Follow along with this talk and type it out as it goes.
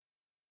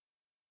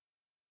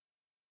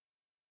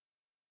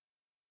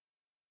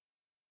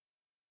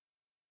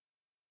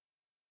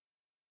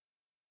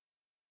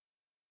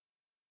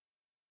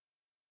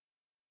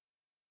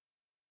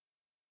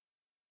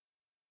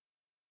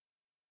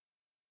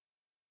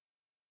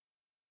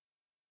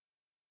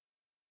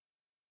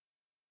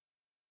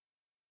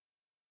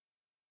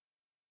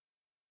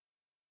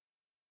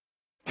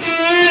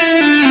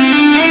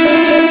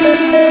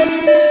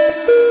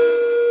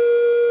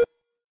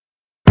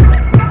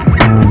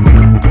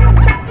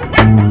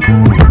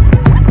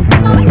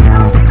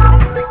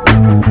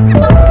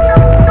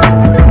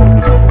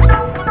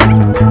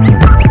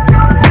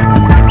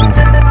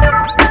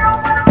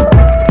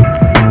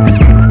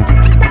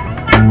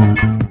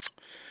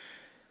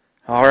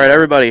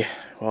everybody.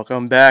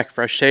 Welcome back.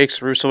 Fresh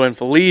Takes, Russo and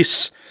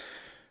Felice.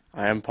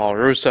 I am Paul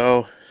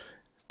Russo,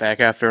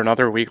 back after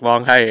another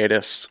week-long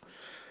hiatus.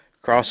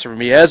 Across from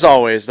me, as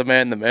always, the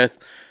man, the myth,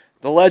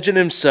 the legend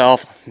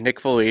himself, Nick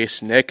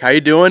Felice. Nick, how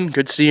you doing?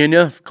 Good seeing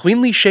you.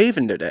 Cleanly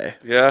shaven today.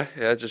 Yeah,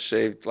 just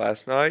shaved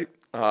last night.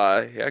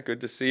 Good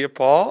to see you,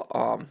 Paul.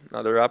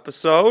 Another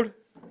episode.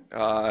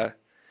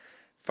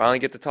 Finally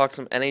get to talk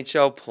some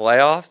NHL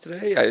playoffs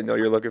today. I know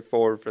you're looking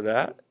forward for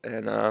that.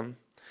 And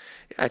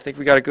I think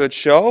we got a good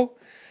show.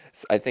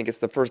 I think it's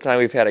the first time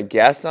we've had a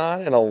guest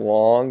on in a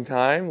long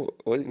time.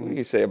 What do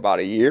you say, about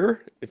a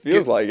year? It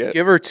feels like it.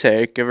 Give or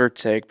take.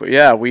 But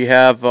yeah, we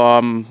have,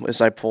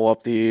 as I pull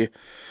up the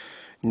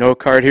note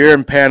card here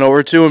and pan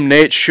over to him,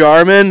 Nate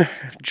Sharman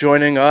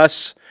joining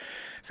us.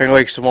 Finger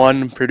Lakes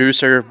One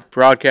producer,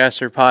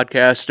 broadcaster,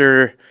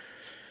 podcaster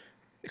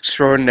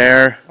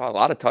extraordinaire. Wow, a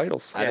lot of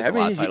titles. That is a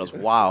lot of titles.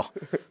 Wow.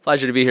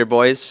 Pleasure to be here,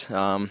 boys.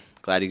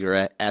 Glad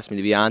you asked me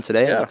to be on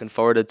today. Yeah. Looking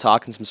forward to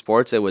talking some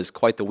sports. It was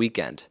quite the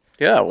weekend.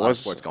 Yeah, it A lot of was.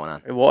 sports going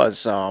on. It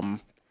was. As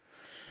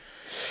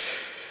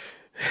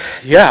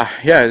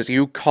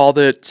you called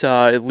it,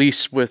 at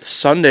least with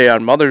Sunday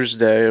on Mother's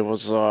Day, it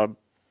was a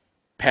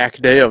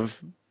packed day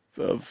of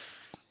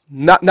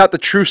not the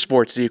true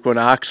sports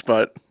equinox,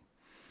 but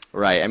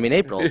Right. I mean,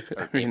 April mean-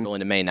 April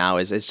into May now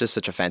is just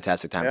such a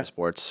fantastic time Yeah. for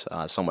sports.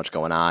 So much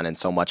going on and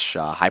so much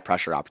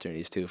high-pressure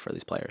opportunities, too, for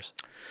these players.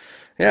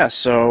 yeah.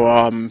 So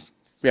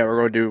we're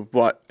going to do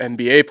what?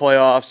 NBA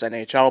playoffs,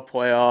 NHL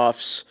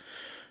playoffs,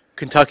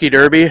 Kentucky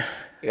Derby.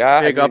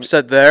 Yeah, Big I mean,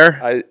 upset there.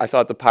 I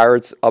thought the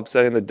Pirates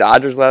upsetting the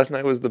Dodgers last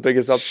night was the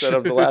biggest upset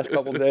of the last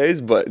couple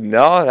days, but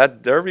no,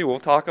 that Derby, we'll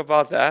talk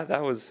about that.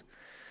 That was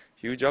a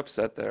huge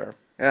upset there.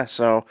 Yeah,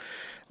 so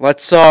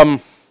let's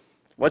jump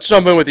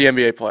in with the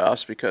NBA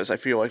playoffs because I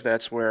feel like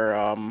that's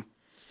where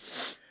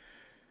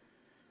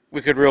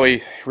we could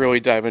really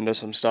dive into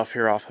some stuff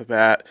here off the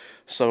bat.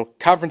 So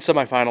conference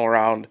semifinal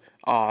round,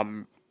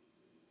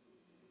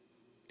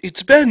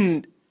 it's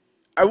been,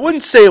 I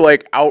wouldn't say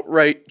like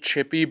outright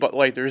chippy, but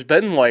like there's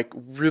been like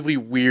really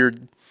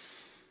weird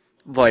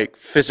like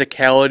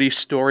physicality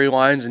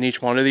storylines in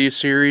each one of these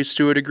series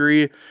to a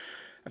degree.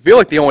 I feel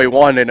like the only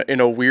one in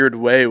a weird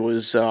way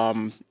was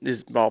the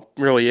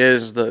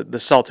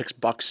Celtics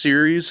Bucks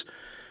series,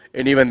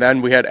 and even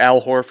then we had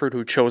Al Horford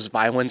who chose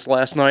violence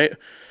last night.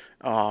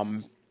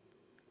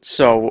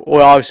 So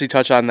we'll obviously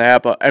touch on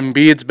that, but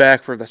Embiid's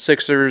back for the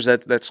Sixers.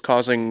 That's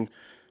causing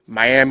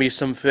Miami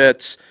some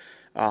fits.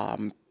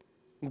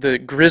 The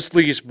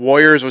Grizzlies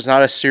Warriors was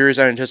not a series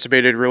I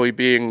anticipated really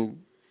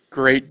being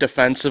great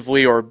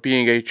defensively or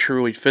being a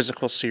truly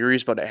physical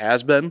series, but it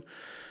has been,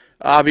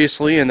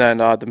 obviously. And then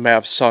the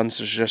Mavs Suns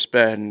has just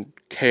been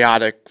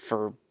chaotic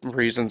for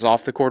reasons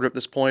off the court at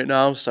this point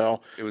now. So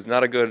It was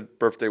not a good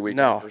birthday weekend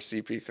No. for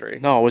CP3.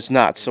 no, it's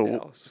not. So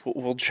Dallas.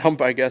 we'll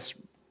jump, I guess,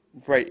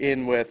 right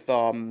in with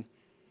the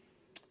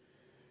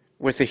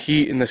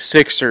Heat and the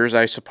Sixers,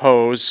 I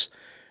suppose.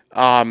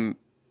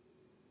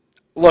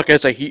 Look,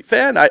 as a Heat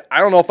fan, I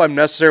don't know if I'm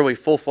necessarily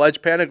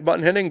full-fledged panic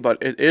button hitting, but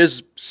it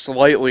is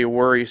slightly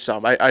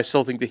worrisome. I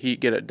still think the Heat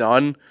get it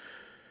done.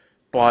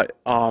 But,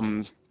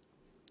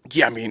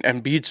 yeah, I mean,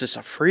 Embiid's just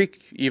a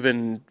freak,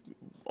 even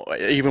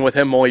with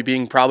him only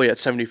being probably at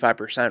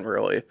 75%,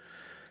 really. I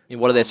mean,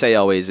 what do they say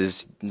always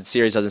is the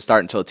series doesn't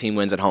start until a team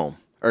wins at home.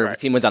 Or Right.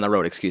 team wins on the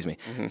road, excuse me.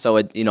 So,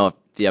 if you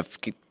have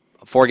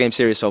a 4-game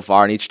series so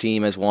far, and each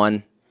team has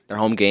won their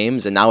home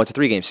games, and now it's a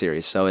 3-game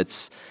series. So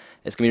it's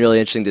going to be really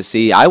interesting to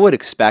see. I would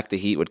expect the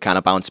Heat would kind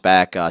of bounce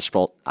back. I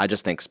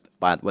just think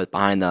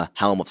behind the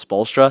helm of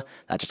Spoelstra,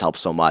 that just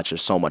helps so much.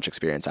 There's so much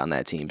experience on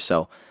that team.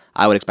 So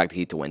I would expect the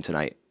Heat to win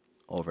tonight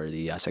over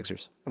the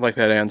Sixers. I like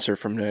that answer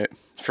from Nate.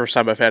 First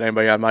time I've had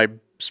anybody on my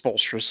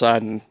Spoelstra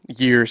side in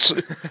years.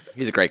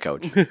 He's a great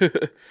coach.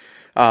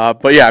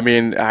 But yeah, I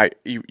mean,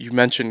 you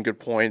mentioned good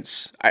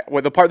points.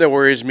 The part that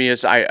worries me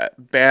is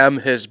Bam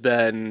has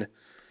been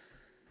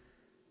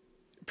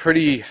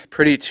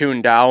pretty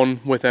tuned down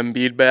with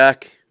Embiid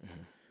back.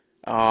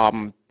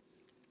 And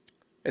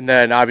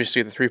then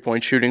obviously the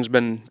 3-point shooting's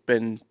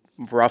been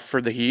rough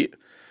for the Heat.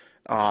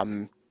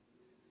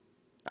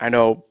 I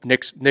know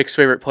Nick's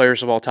favorite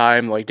players of all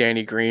time, like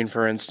Danny Green,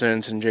 for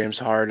instance, and James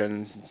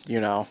Harden.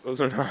 Those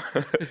are not.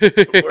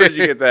 Where did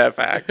you get that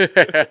fact?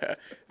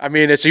 I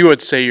mean, as you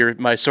would say,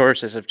 my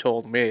sources have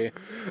told me.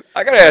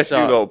 I gotta ask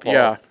you though, Paul.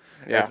 Yeah.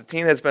 As a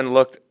team that's been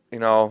looked,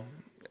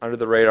 under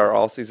the radar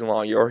all season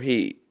long, your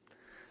Heat,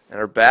 and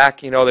are back.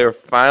 They were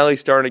finally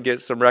starting to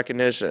get some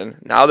recognition.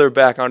 Now they're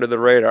back under the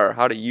radar.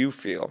 How do you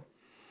feel?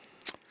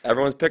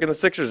 Everyone's picking the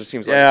Sixers. It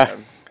seems like. Yeah,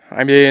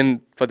 I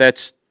mean, but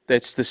that's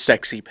the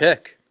sexy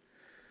pick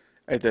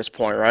at this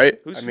point, right?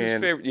 Who's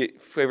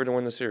favorite to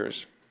win the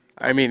series?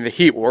 I mean, the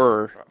Heat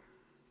were,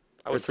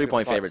 I We're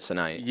 3-point favorites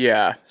tonight.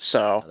 yeah.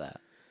 So, That.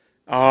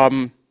 I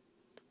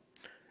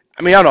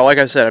mean, I don't know. Like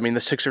I said, I mean,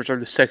 the Sixers are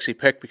the sexy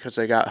pick because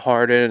they got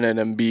Harden and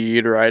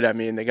Embiid, right? I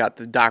mean, they got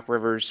the Doc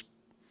Rivers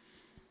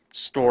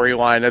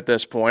storyline at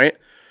this point.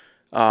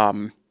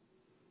 I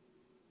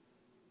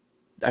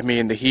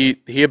mean, he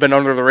had been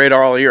under the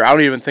radar all year. I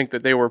don't even think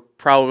that they were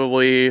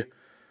probably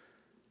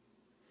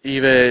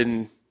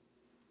even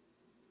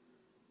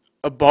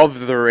above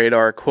the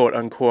radar, quote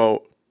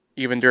unquote,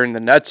 even during the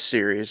Nets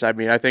series. I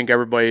mean, I think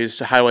everybody's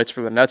highlights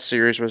for the Nets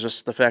series was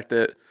just the fact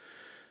that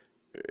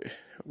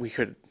we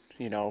could,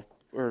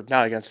 or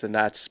not against the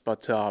Nets,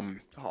 but the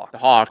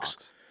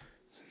Hawks.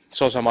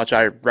 Shows how much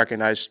I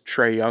recognize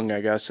Trae Young, I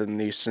guess, in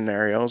these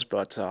scenarios.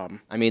 But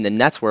I mean, the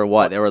Nets were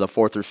what? They were the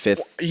 4th through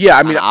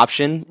 5th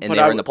option, and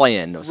they were in the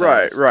play-in. So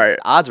right. The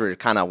odds were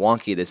kind of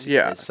wonky this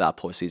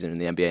postseason in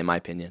the NBA, in my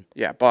opinion.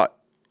 Yeah, but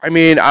I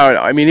mean, I don't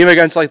know. I mean, even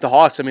against like the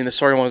Hawks, I mean, the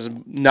story was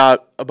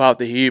not about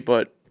the Heat,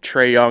 but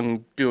Trae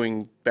Young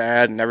doing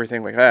bad and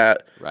everything like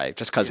that. Right,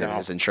 just because of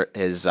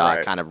his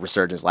kind of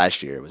resurgence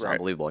last year. It was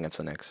unbelievable against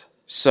the Knicks.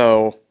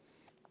 So,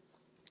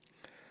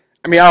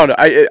 I mean, I don't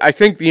know. I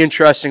think the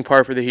interesting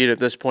part for the Heat at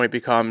this point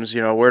becomes,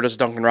 where does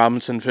Duncan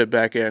Robinson fit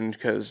back in?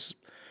 Because,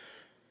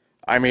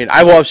 I mean,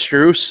 I love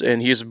Strus,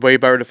 and he's way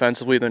better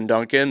defensively than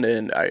Duncan,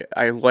 and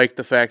I like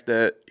the fact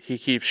that he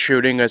keeps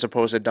shooting as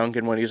opposed to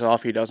Duncan when he's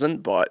off, he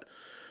doesn't, but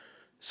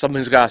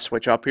something's got to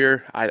switch up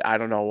here. I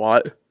don't know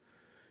what.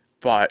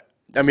 But,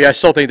 I mean, I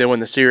still think they win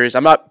the series.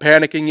 I'm not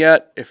panicking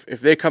yet.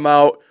 If they come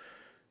out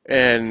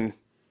and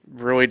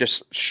really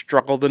just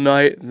struggle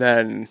tonight,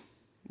 then,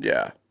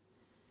 yeah.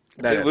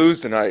 If they lose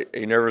tonight, are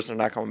you nervous they're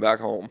not coming back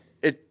home?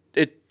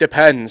 It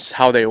depends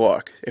how they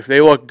look. If they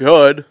look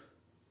good,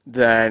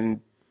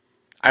 then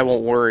I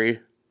won't worry,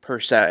 per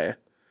se.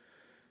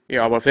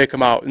 But if they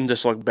come out and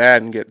just look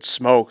bad and get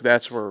smoked,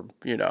 that's where,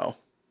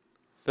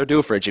 They're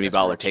due for a Jimmy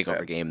Butler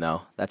takeover game,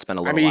 though. That's been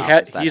a little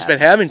while since he's been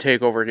having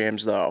takeover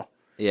games, though.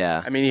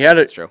 Yeah. I mean, he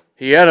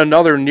had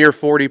another near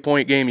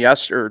 40-point game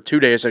 2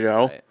 days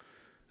ago. Right.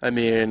 I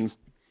mean,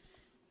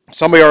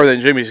 somebody other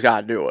than Jimmy's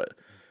got to do it.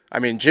 I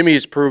mean,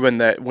 Jimmy's proven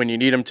that when you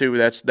need him to,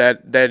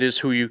 that is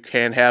who you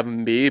can have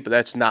him be, but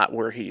that's not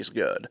where he's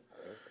good.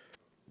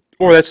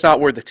 Or that's not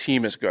where the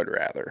team is good,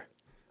 rather.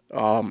 I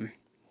don't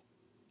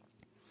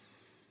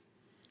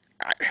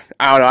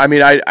know. I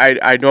mean,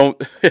 I don't...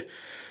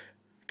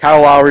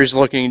 Kyle Lowry's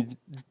looking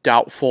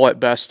doubtful at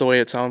best the way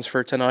it sounds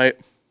for tonight,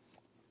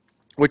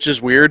 which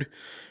is weird.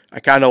 I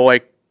kind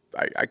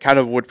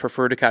of would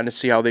prefer to kind of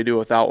see how they do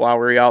without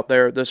Lowry out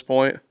there at this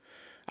point.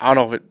 I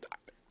don't know if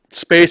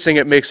spacing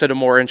it makes it a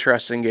more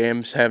interesting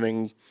game.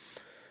 Having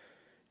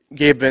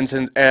Gabe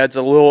Vincent adds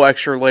a little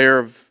extra layer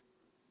of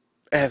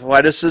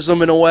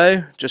athleticism in a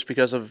way, just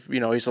because of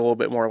he's a little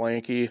bit more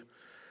lanky.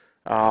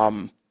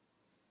 Can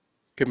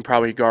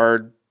probably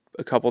guard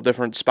a couple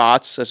different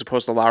spots as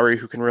opposed to Lowry,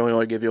 who can really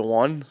only give you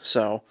one.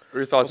 So, what are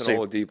your thoughts on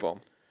Oladipo?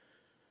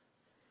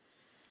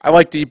 I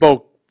like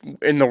Depot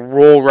in the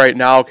role right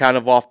now, kind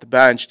of off the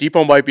bench.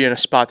 Depot might be in a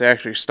spot to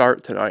actually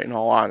start tonight, in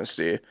all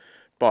honesty.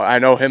 But I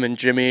know him and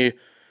Jimmy.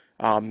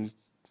 The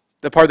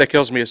part that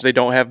kills me is they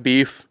don't have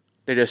beef.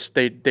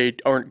 They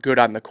aren't good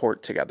on the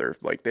court together.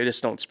 Like, they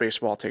just don't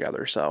space well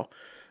together. So,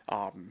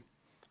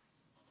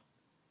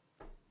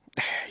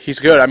 he's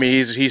good. I mean,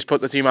 he's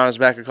put the team on his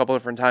back a couple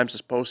different times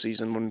this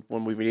postseason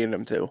when we've needed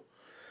him to.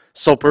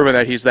 Still proving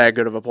that he's that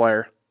good of a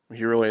player.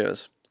 He really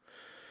is.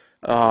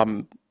 All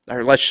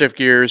right, let's shift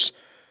gears.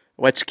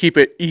 Let's keep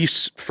it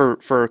east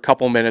for a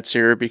couple minutes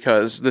here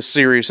because this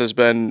series has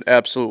been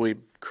absolutely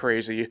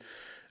crazy.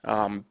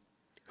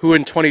 Who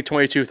in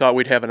 2022 thought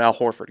we'd have an Al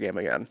Horford game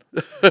again?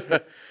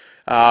 But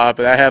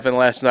that happened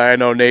last night. I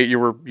know, Nate, you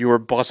were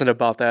buzzing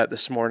about that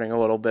this morning a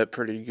little bit,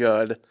 pretty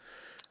good.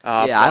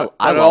 But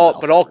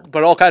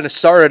all kind of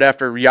started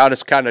after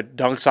Giannis kind of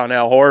dunks on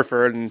Al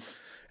Horford, and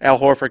Al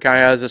Horford kind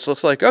of has this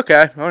looks like,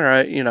 okay, all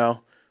right,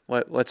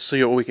 let's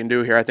see what we can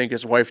do here. I think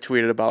his wife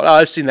tweeted about,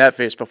 I've seen that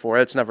face before.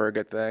 That's never a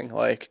good thing.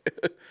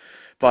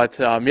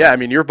 But I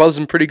mean, you're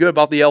buzzing pretty good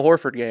about the Al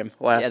Horford game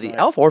last night. Yeah, the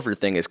Al Horford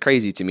thing is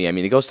crazy to me. I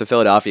mean, he goes to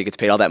Philadelphia, gets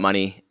paid all that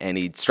money, and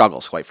he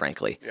struggles, quite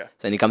frankly. Yeah.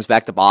 Then he comes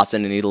back to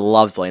Boston, and he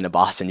loves playing in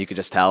Boston. You could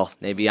just tell.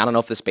 Maybe, I don't know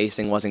if the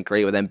spacing wasn't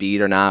great with Embiid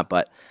or not,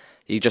 but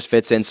he just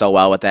fits in so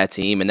well with that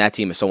team, and that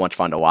team is so much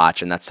fun to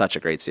watch, and that's such a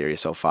great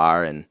series so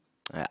far. And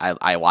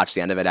I watched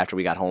the end of it after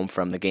we got home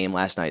from the game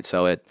last night,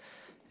 so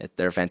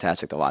they're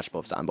fantastic to watch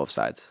on both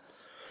sides.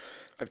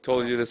 I've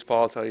told you this,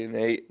 Paul. I'll tell you,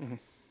 Nate. Mm-hmm.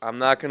 I'm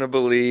not going to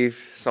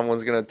believe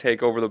someone's going to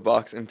take over the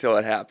Bucks until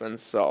it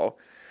happens. So,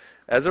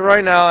 as of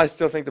right now, I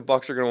still think the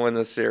Bucks are going to win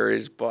this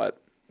series.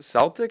 But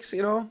Celtics,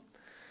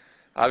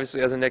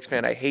 obviously as a Knicks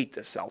fan, I hate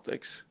the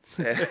Celtics.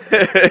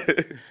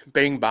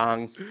 Bing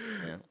bong.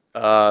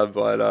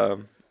 Yeah.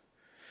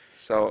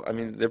 So I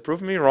mean, they're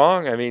proving me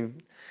wrong. I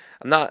mean,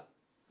 I'm not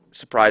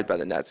surprised by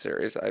the Nets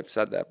series. I've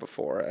said that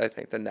before. I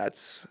think the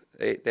Nets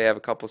they have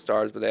a couple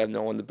stars, but they have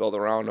no one to build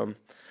around them.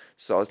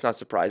 So it's not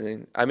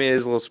surprising. I mean, it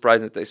is a little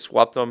surprising that they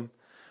swept them,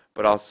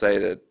 but I'll say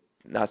that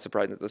not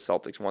surprising that the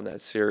Celtics won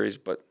that series.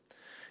 But,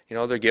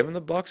 they're giving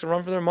the Bucks a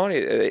run for their money.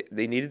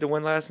 They needed to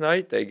win last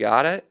night. They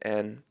got it.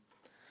 And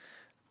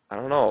I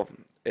don't know.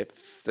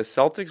 If the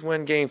Celtics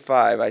win Game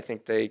 5, I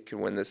think they can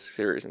win this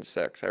series in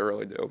 6. I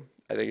really do.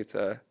 I think it's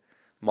a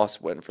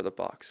must-win for the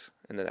Bucks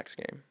in the next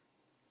game.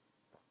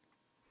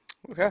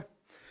 Okay.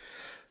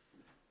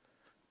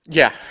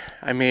 Yeah,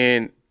 I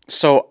mean,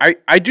 So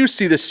I do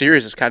see this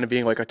series as kind of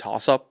being like a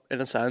toss up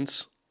in a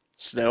sense,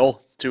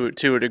 still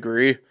to a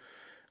degree.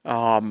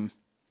 Um,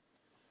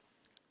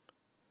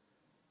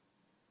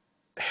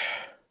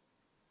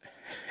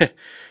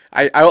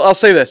 I'll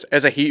say this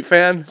as a Heat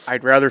fan,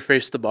 I'd rather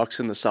face the Bucks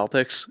than the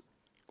Celtics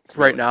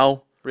right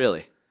now.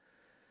 Really?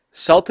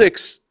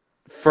 Celtics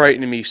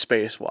frighten me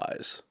space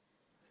wise.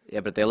 Yeah,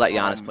 but if they let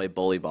Giannis play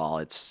bully ball,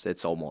 it's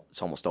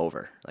almost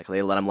over. Like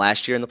they let him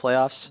last year in the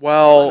playoffs.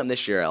 Well- They let him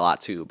this year a lot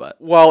too, but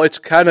Well, it's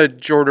kind of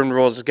Jordan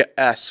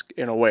Rose-esque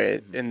in a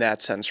way, in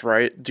that sense,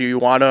 right? Do you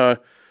want to,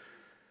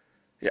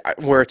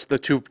 where it's the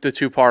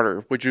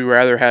two-parter? Would you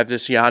rather have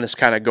this Giannis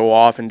kind of go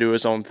off and do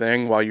his own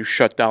thing while you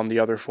shut down the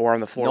other four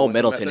on the floor? no, with him at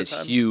Middleton the is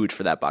time? huge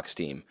for that Bucks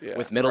team. Yeah,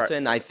 With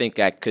Middleton, I think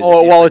that could.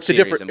 Oh well, it's a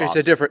series different, in Boston.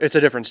 it's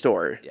a different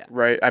story, Yeah.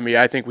 right? I mean,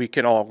 I think we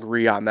can all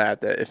agree on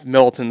that. That if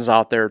Middleton's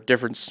out there,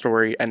 different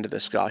story, end of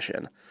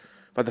discussion.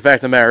 But the fact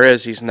of the matter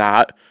is, he's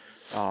not.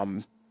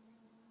 And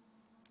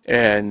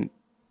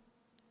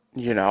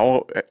you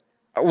know,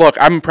 look,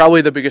 I'm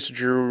probably the biggest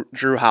Drew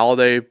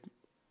Holiday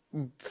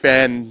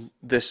fan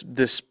this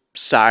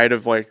side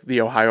of like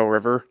the Ohio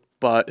River,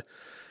 but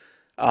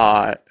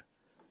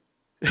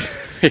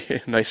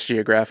nice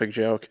geographic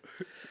joke.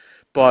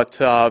 But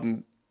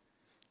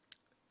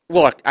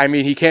look, I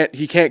mean, he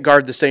can't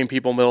guard the same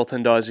people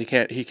Middleton does. He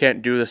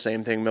can't do the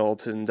same thing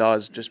Middleton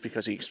does just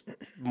because he's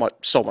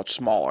so much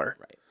smaller.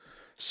 Right.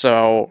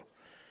 So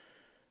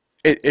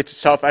it's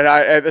tough. And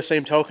at the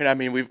same token, I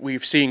mean,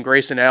 we've seen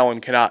Grayson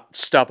Allen cannot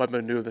step up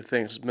and do the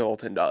things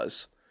Middleton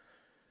does.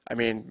 I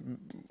mean,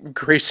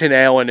 Grayson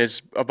Allen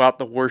is about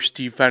the worst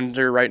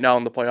defender right now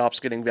in the playoffs,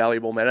 getting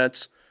valuable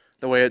minutes,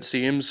 the way it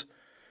seems.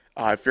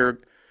 If you're,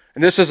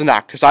 and this is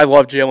not because I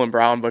love Jaylen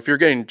Brown, but if you're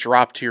getting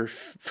dropped to your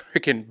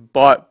freaking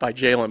butt by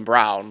Jaylen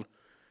Brown,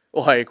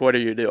 like, what are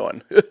you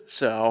doing?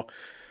 So,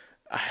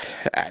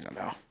 I don't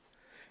know.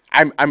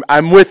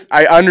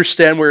 I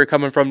understand where you're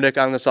coming from, Nick,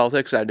 on the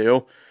Celtics. I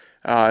do,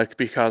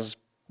 because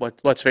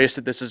let's face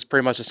it, this is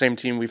pretty much the same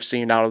team we've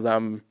seen out of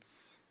them.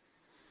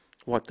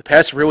 The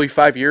past really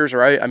 5 years,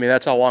 right? I mean,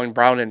 that's how long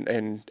Brown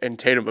and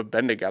Tatum have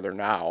been together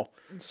now.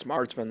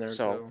 Smart's been there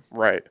too.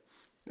 Right.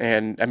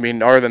 And, I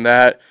mean, other than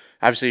that,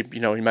 obviously,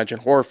 you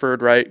mentioned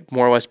Horford, right?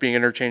 More or less being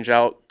interchanged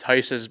out.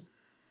 Tice has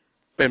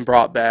been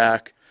brought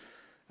back.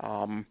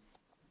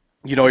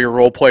 Your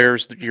role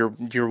players, your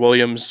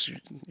Williamses,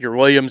 your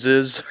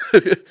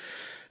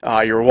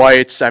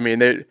Whites. I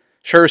mean,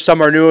 sure,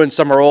 some are new and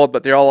some are old,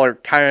 but they all are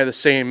kind of the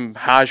same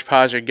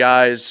hodgepodge of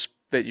guys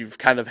that you've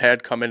kind of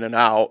had come in and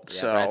out. Yeah,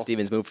 So Brad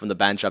Stevens moved from the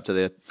bench up to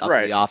the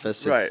Right,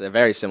 office. It's right. a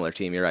very similar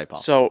team. You're right, Paul.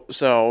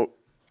 So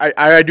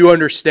I do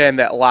understand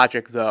that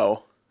logic,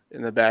 though,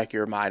 in the back of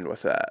your mind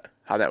with that,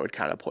 how that would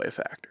kind of play a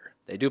factor.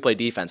 They do play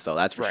defense, though.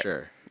 That's for Right.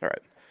 sure. All right.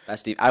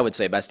 I would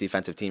say best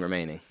defensive team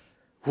remaining.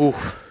 Ooh,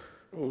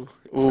 Ooh,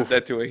 said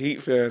that to a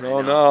Heat fan.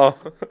 Oh no.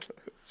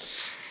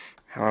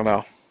 I don't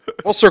know.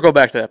 We'll circle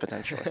back to that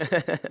potentially.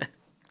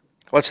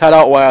 Let's head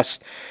out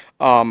west.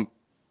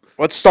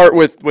 Let's start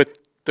with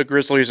the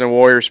Grizzlies and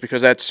Warriors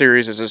because that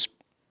series is just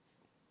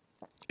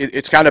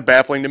it's kind of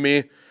baffling to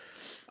me.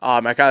 I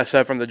kind of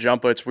said from the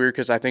jump, but it's weird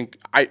because I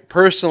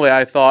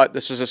thought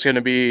this was just going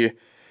to be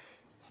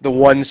the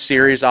one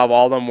series out of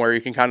all of them where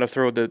you can kind of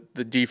throw the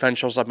defense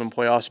shows up in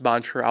playoffs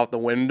mantra out the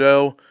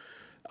window.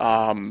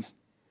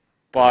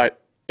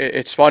 But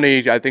it's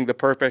funny. I think the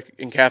perfect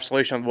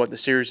encapsulation of what the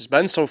series has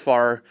been so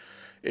far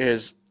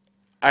is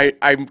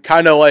I'm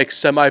kind of like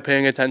semi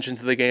paying attention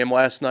to the game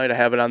last night. I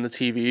have it on the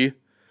TV,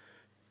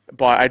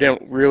 but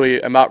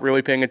I'm not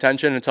really paying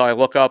attention until I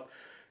look up,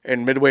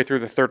 and midway through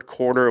the third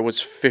quarter, it was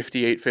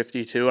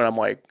 58-52, and I'm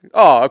like,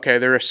 oh, okay,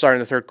 they're starting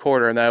the third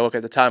quarter, and then I look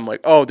at the time,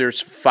 like, oh,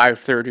 there's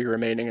 5:30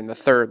 remaining in the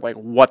third. Like,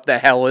 what the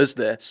hell is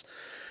this?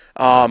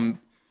 But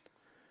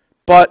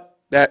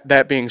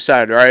that being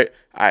said, right,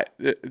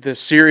 the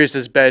series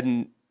has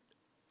been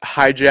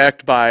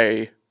hijacked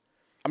by,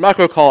 I'm not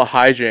going to call it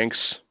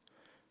hijinks,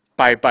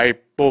 by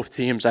both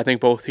teams. I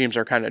think both teams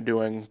are kind of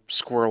doing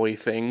squirrely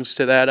things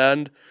to that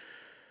end.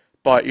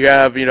 But you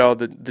have,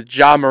 the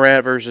Ja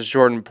Morant versus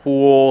Jordan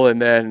Poole, and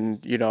then,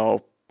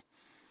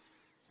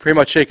 pretty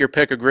much take your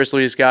pick of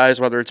Grizzlies guys,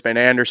 whether it's Ben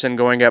Anderson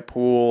going at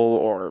Poole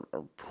or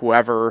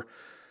whoever,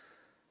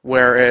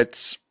 where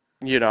it's,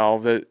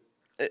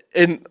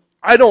 and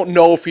I don't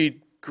know if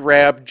he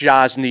grabbed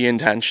Ja's knee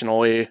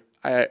intentionally.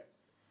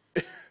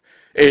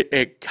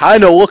 It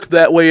kind of looked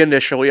that way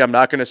initially. I'm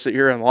not going to sit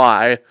here and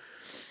lie.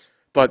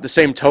 But the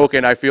same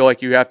token, I feel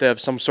like you have to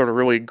have some sort of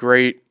really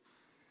great,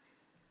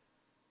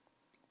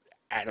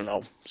 I don't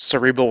know,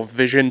 cerebral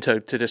vision to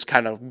just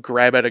kind of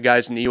grab at a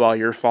guy's knee while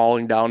you're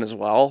falling down as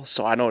well.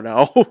 So I don't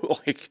know.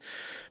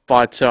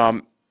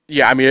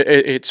 Yeah, I mean,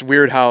 it's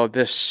weird how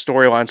this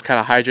storyline's kind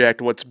of hijacked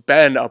what's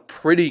been a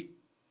pretty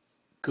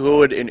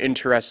good and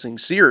interesting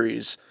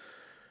series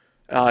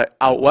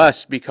out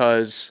west,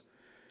 because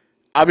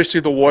obviously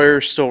the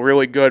Warriors still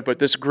really good, but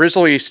this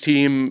Grizzlies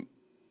team,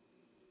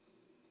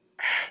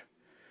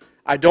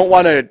 I don't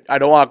want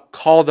to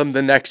call them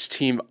the next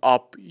team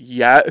up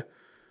yet,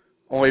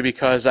 only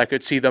because I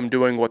could see them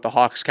doing what the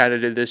Hawks kind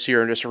of did this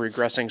year and just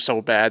regressing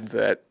so bad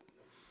that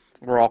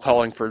we're all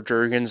calling for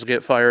Jurgens to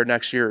get fired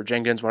next year, or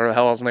Jenkins, whatever the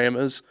hell his name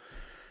is.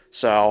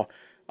 So,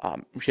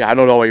 yeah, I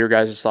don't know what your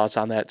guys' thoughts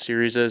on that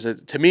series is.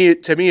 To me,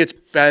 it's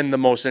been the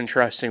most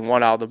interesting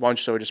one out of the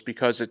bunch, though, just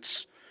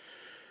because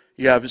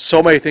you have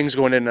so many things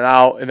going in and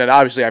out, and then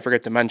obviously I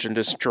forget to mention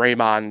just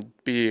Draymond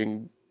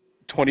being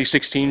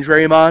 2016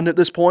 Draymond at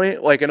this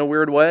point, like in a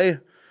weird way,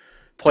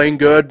 playing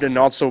good, and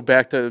also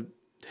back to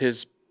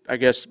his, I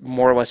guess,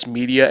 more or less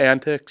media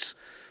antics.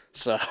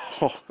 So,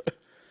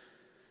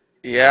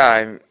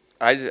 Yeah,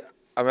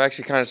 I'm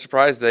actually kind of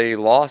surprised they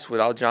lost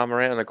without John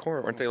Morant on the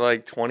court. Weren't they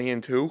like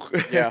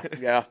 20-2?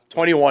 yeah,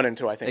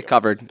 21-2, I think. They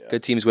covered.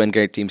 Good teams win,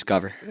 great teams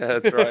cover. Yeah,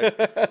 that's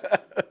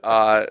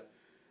right.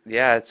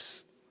 Yeah,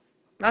 it's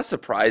not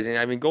surprising.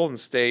 I mean, Golden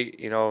State,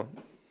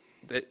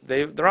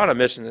 they're on a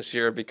mission this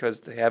year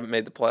because they haven't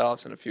made the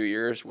playoffs in a few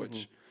years,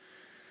 which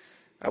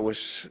I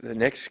wish the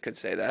Knicks could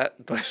say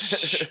that, but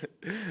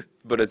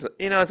it's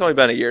only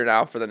been a year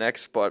now for the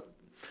Knicks, but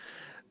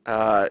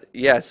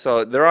yeah,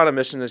 so they're on a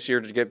mission this year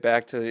to get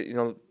back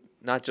to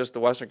not just the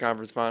Western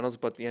Conference Finals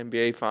but the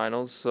NBA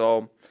Finals.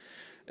 So,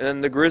 and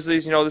then the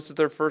Grizzlies, this is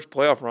their first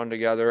playoff run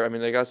together. I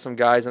mean, they got some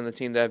guys on the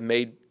team that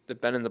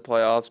have been in the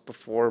playoffs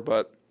before,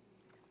 but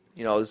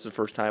this is the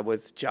first time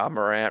with John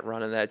Morant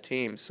running that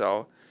team.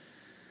 So,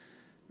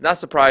 not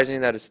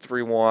surprising that it's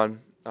 3-1.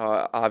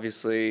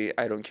 Obviously,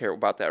 I don't care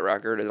about that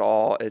record at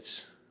all.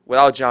 It's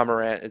without John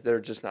Morant,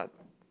 they're just not.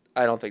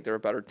 I don't think they're a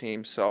better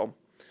team. So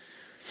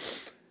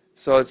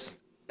it's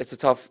a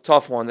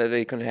tough one that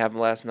they couldn't have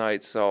last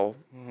night. So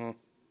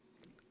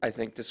I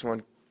think this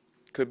one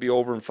could be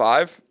over in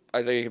 5.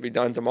 I think it could be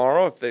done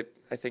tomorrow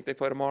I think they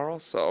play tomorrow.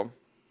 So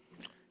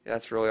yeah,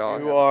 that's really all.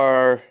 You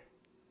are.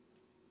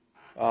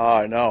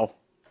 No.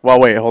 Well,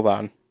 wait, hold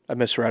on. I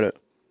misread it.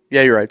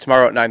 Yeah, you're right.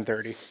 Tomorrow at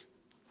 9:30.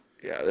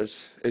 Yeah,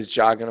 is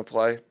Ja gonna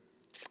play?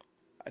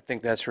 I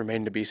think that's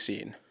remained to be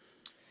seen.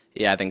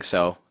 Yeah, I think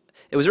so.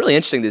 It was really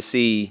interesting to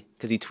see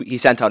because he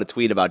sent out a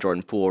tweet about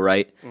Jordan Poole,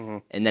 right? Mm-hmm.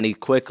 And then he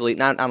quickly,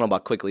 I don't know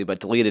about quickly, but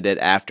deleted it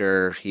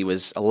after he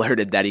was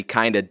alerted that he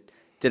kind of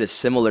did a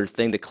similar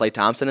thing to Klay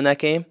Thompson in that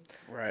game.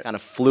 Right. Kind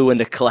of flew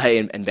into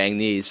Klay and banged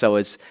knees. So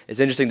it's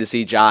interesting to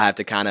see Ja have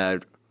to kind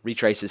of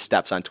retrace his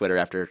steps on Twitter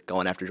after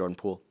going after Jordan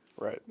Poole.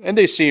 Right. And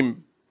they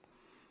seem,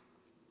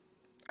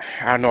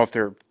 I don't know if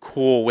they're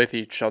cool with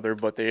each other,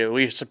 but they at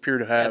least appear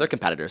to have. Yeah, they're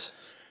competitors.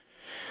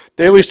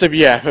 They at least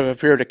have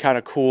appeared to kind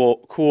of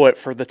cool it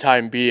for the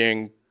time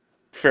being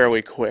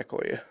fairly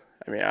quickly.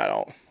 I mean, I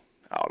don't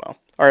know.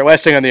 All right,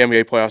 last thing on the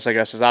NBA playoffs, I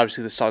guess, is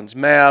obviously the Suns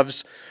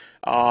Mavs.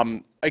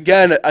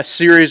 Again, a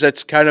series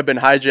that's kind of been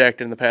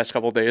hijacked in the past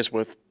couple of days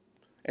with,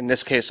 in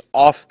this case,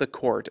 off the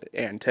court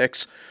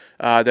antics.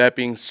 That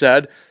being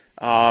said,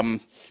 been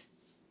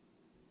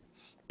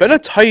a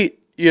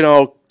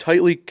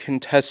tightly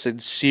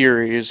contested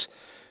series.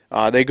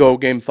 They go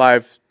Game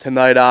 5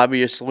 tonight,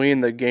 obviously,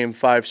 in the Game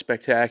 5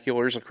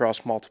 spectaculars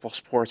across multiple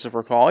sports, as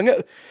we're calling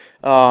it.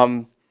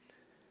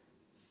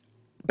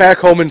 Back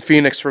home in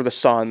Phoenix for the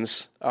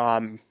Suns.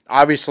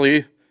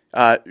 Obviously,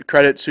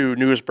 credit to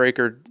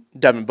newsbreaker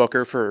Devin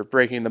Booker for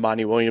breaking the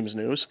Monty Williams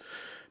news.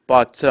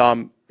 But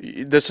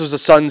this was a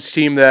Suns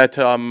team that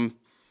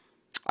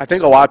I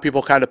think a lot of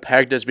people kind of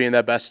pegged as being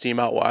that best team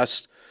out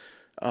west.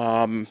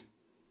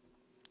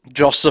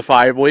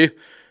 Justifiably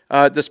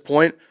at this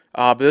point.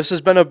 But this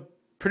has been a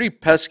pretty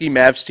pesky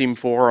Mavs team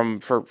for them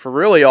for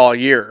really all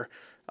year,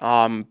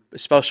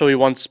 especially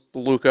once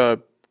Luka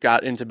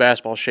got into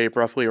basketball shape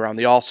roughly around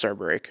the All-Star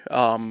break.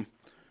 Damn,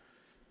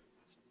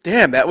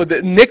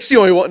 Nick's the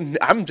only one.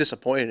 I'm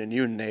disappointed in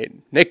you, Nate.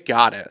 Nick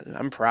got it.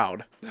 I'm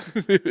proud.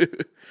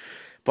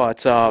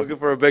 But Looking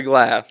for a big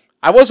laugh.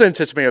 I wasn't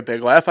anticipating a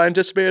big laugh. I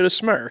anticipated a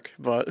smirk.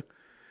 But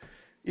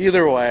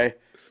either way,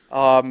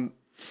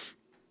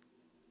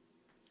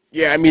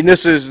 yeah, I mean,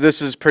 this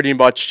is pretty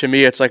much, to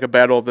me, it's like a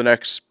battle of the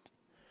next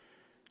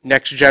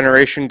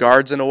generation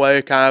guards in a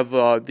way, kind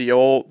of the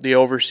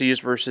overseas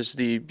versus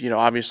the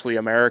obviously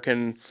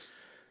American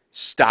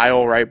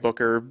style, right?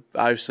 Booker,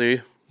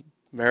 obviously,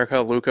 America,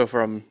 Luka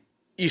from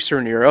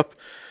Eastern Europe,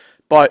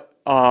 but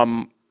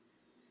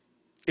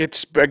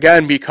it's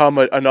again become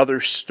another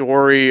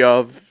story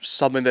of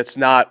something that's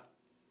not,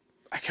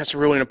 I guess, a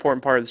really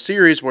important part of the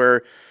series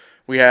where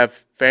we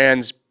have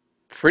fans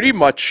pretty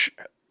much,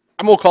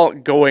 I'm going to call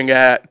it going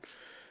at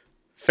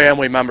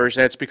family members,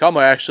 and it's become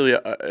actually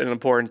an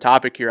important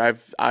topic here.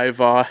 I've I've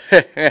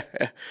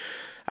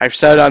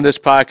said on this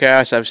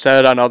podcast, I've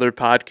said on other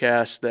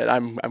podcasts that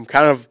I'm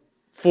kind of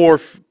for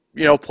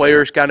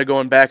players kind of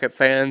going back at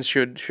fans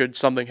should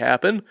something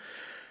happen,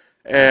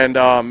 and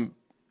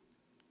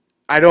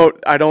I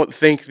don't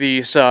think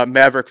these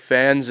Maverick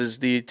fans, as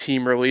the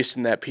team released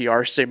in that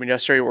PR statement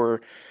yesterday,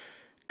 were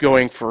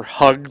going for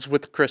hugs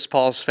with Chris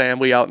Paul's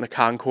family out in the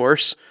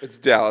concourse. It's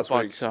Dallas. What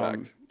do you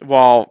expect?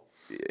 Well,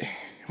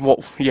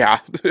 yeah.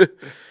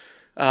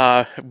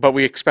 But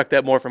we expect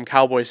that more from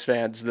Cowboys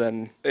fans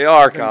than They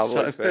are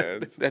Cowboys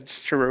fans.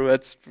 That's true.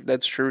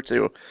 That's true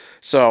too.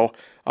 So,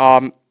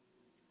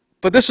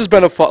 but this has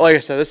been a fun. Like I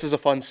said, this is a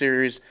fun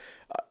series.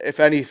 If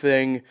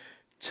anything,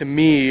 to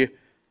me,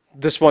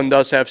 this one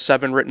does have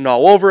 7 written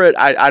all over it.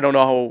 I don't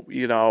know,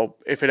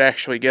 if it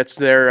actually gets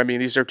there. I mean,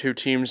 these are two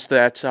teams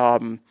that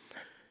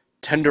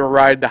tend to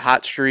ride the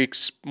hot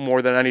streaks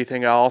more than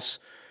anything else.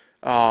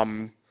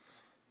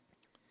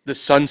 The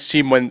Suns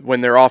team,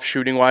 when they're off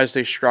shooting wise,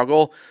 they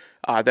struggle.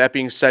 That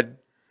being said,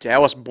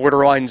 Dallas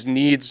borderlines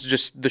needs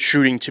just the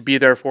shooting to be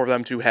there for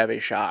them to have a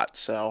shot.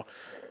 So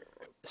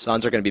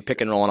Suns are going to be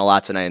pick and rolling a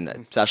lot tonight,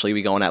 especially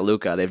we going at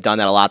Luka. They've done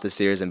that a lot this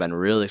series and been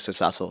really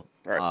successful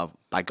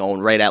by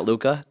going right at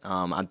Luka.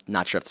 I'm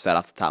not sure if it's that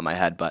off the top of my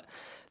head, but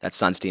that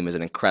Suns team is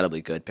an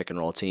incredibly good pick and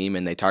roll team,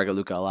 and they target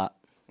Luka a lot.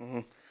 Mm-hmm.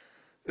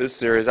 This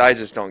series, I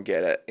just don't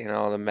get it.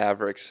 The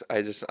Mavericks,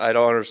 I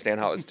don't understand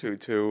how it's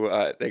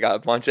 2-2. They got a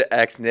bunch of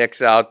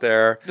ex-Knicks out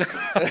there.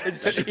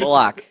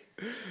 Bullock.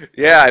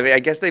 Yeah, I mean, I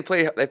guess they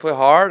play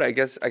hard. I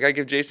guess I got to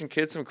give Jason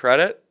Kidd some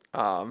credit.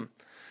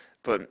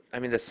 But, I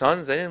mean, the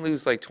Suns, they didn't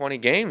lose like 20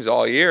 games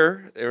all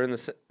year. They were in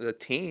the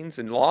teens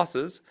in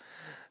losses.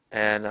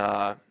 And,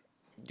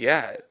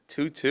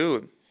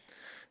 2-2.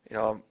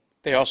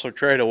 they also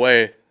trade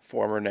away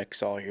former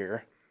Knicks all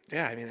year.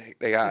 Yeah, I mean,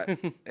 they got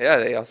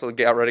they also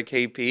got rid of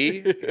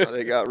KP.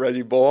 They got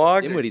Reggie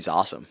Bullock. Dinwiddie's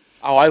awesome.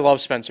 Oh, I love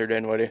Spencer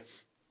Dinwiddie.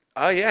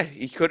 Oh, yeah,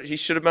 he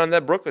should have been on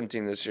that Brooklyn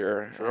team this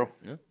year. True.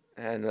 Yeah.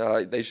 And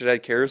they should have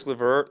had Karis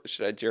LeVert. They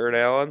should have had Jared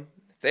Allen.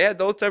 If they had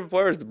those type of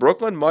players, the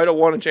Brooklyn might have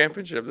won a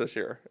championship this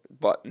year.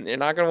 But they're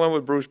not going to win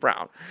with Bruce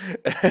Brown.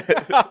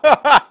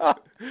 Or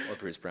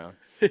Bruce Brown.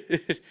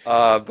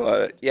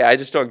 But, yeah, I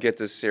just don't get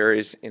this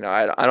series.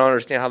 I don't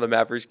understand how the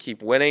Mavericks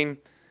keep winning.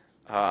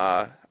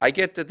 I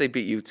get that they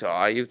beat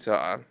Utah.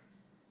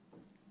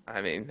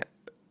 I mean,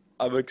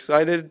 I'm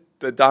excited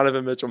that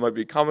Donovan Mitchell might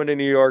be coming to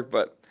New York,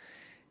 but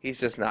he's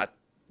just not.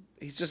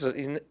 He's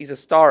a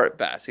star at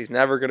best. He's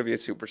never going to be a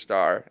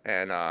superstar.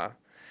 And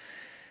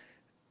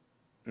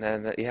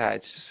then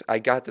it's just I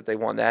got that they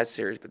won that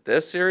series, but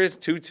this series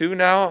 2-2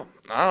 now.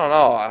 I don't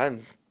know.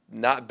 I'm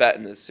not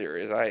betting this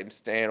series. I am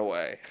staying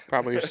away.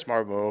 Probably a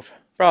smart move.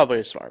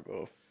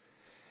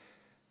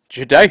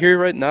 Did I hear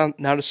right now?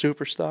 Not a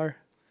superstar.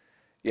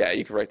 Yeah,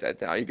 you can write that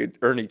down. You could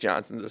Ernie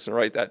Johnson this and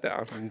write that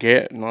down.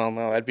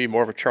 No, that'd be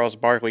more of a Charles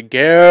Barkley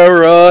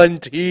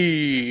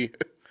guarantee.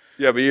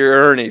 Yeah, but you're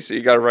Ernie, so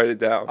you got to write it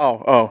down.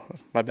 Oh,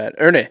 my bad.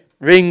 Ernie.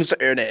 Rings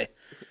Ernie.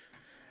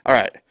 All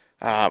right.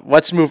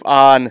 Let's move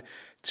on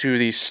to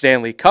the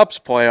Stanley Cup's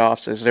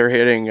playoffs as they're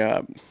hitting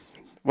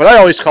what I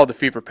always call the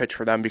fever pitch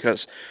for them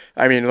because,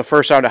 I mean, the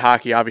first round of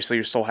hockey, obviously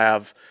you still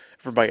have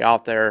everybody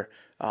out there.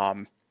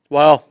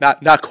 Well,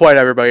 not quite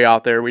everybody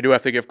out there. We do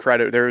have to give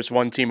credit. There is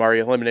one team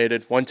already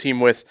eliminated. One team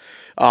with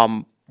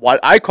what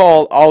I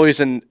always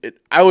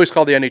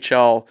call the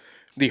NHL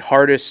the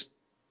hardest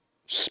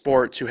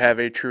sport to have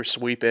a true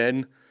sweep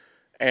in,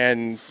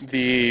 and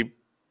the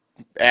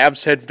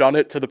Avs had done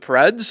it to the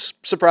Preds.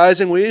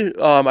 Surprisingly,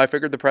 I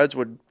figured the Preds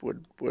would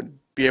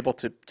be able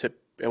to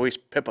at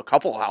least pip a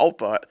couple out,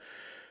 but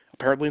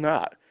apparently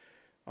not.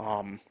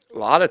 A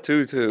lot of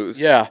 2-2s.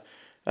 Yeah.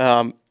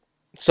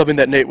 Something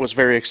that Nate was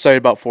very excited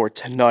about for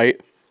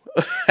tonight.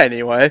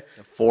 Anyway.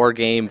 4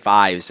 Game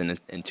 5s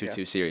in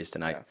 2-2 series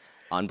tonight.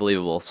 Yeah.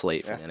 Unbelievable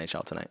slate for the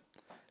NHL tonight.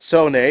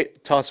 So,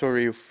 Nate, tell us over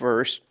you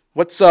first.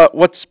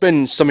 What's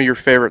been some of your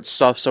favorite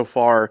stuff so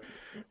far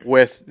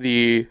with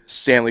the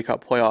Stanley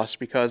Cup playoffs?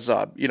 Because,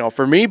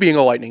 for me, being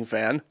a Lightning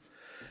fan,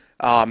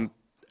 I'm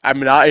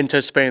not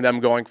anticipating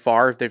them going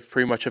far. They've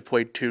pretty much have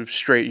played 2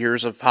 straight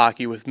years of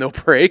hockey with no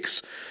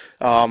breaks.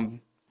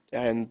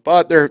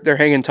 But they're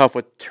hanging tough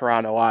with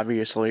Toronto,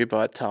 obviously.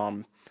 But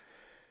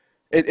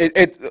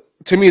it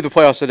to me the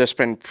playoffs have just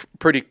been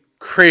pretty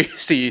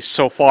crazy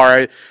so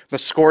far. The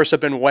scores have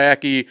been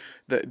wacky.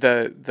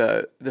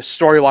 The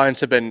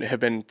storylines have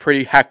been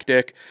pretty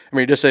hectic. I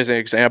mean, just as an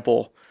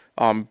example,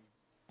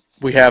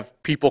 we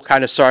have people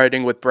kind of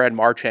siding with Brad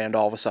Marchand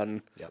all of a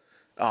sudden. Yep.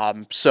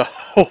 So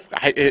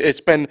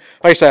it's been,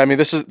 like I said, I mean,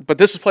 this is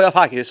playoff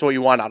hockey. This is what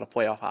you want out of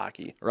playoff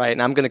hockey. Right,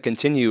 and I'm going to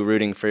continue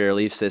rooting for your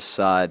Leafs this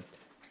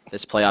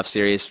playoff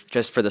series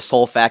just for the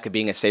sole fact of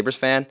being a Sabres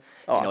fan.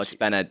 It's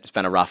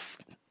been a rough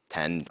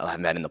 10, I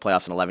haven't been in the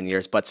playoffs in 11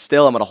 years, but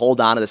still I'm going to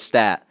hold on to the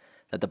stat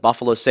that the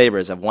Buffalo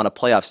Sabres have won a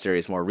playoff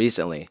series more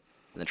recently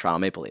than the Toronto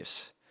Maple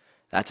Leafs.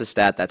 That's a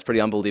stat that's pretty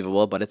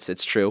unbelievable, but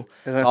it's true.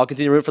 So I'll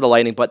continue rooting for the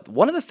Lightning. But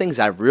one of the things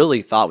I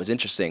really thought was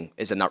interesting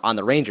is on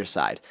the Rangers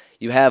side,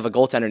 you have a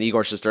goaltender in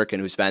Igor Shesterkin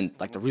who's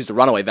the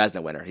runaway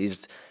Vezina winner.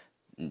 He's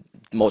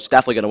most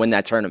definitely going to win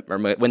that tournament or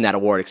win that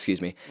award,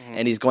 Mm-hmm.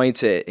 And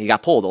he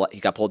got pulled. He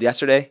got pulled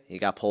yesterday. He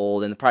got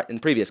pulled in the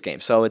previous game.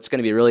 So it's going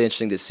to be really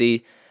interesting to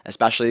see,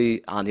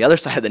 especially on the other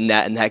side of the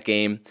net in that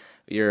game,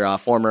 your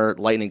former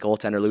Lightning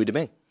goaltender Louis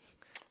Domingue.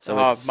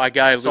 So it's my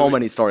guy, so Louis,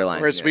 many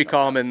storylines. or as we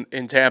call him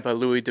in Tampa,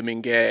 Louis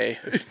Domingue.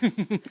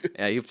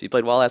 Yeah, he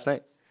played well last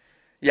night.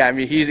 Yeah, I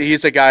mean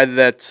he's a guy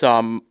that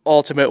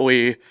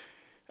ultimately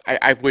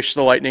I wish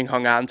the Lightning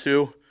hung on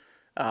to.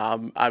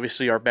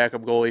 Obviously, our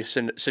backup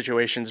goalie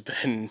situation's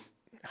been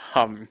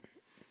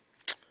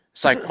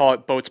So I call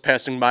it boats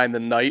passing by in the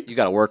night. You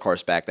got a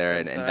workhorse back there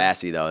in Since then.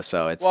 Vassy though,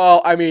 so it's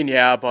Well, I mean,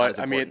 yeah, as but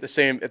I mean,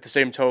 important. at the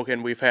same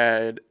token, we've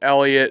had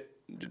Elliott.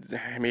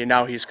 I mean,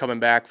 now he's coming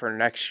back for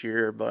next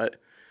year, but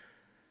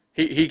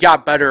he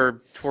got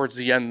better towards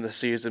the end of the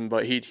season,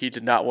 but he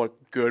did not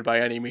look good by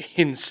any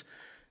means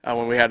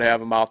when we had to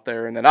have him out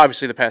there. And then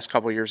obviously the past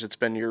couple of years, it's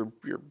been your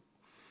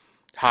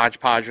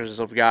hodgepodges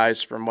of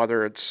guys from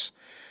whether it's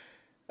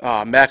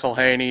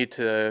McElhaney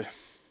to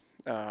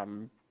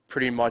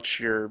pretty much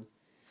your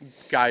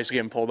guys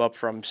getting pulled up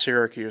from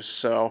Syracuse.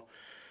 So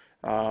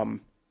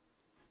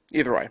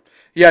either way,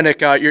 yeah, Nick,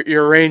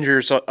 your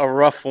Rangers a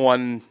rough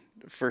one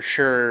for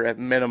sure at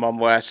minimum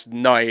last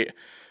night.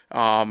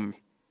 To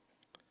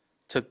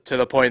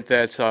the point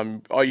that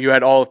you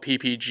had all of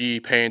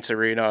PPG Paints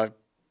Arena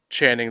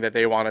chanting that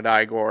they wanted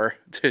Igor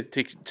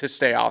to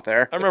stay out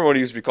there. I remember when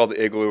he used to be called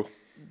the Igloo.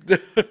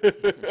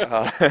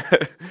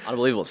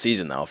 Unbelievable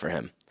season though for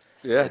him.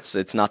 Yeah.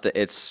 It's not that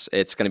it's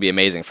going to be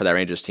amazing for that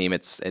Rangers team.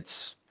 It's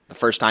the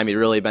first time he'd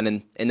really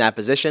been in that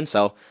position,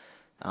 so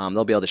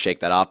they'll be able to shake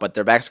that off. But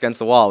their backs against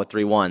the wall with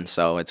 3-1,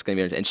 so it's going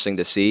to be interesting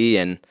to see.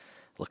 And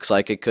looks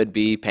like it could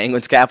be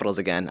Penguins Capitals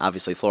again.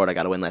 Obviously, Florida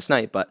got a win last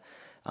night, but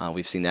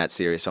we've seen that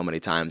series so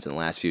many times in the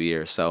last few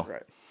years. So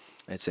Right.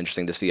 it's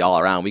interesting to see all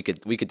around. We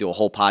could do a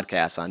whole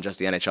podcast on just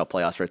the NHL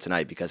playoffs for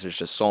tonight because there's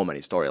just so many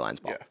storylines.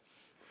 Paul. Yeah.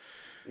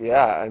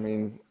 Yeah, I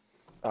mean,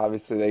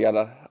 obviously they got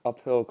a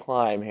uphill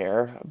climb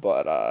here,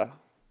 but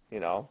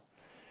you know,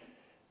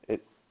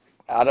 it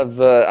out of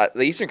the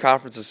Eastern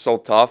Conference is so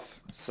tough.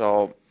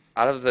 So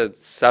out of the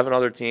 7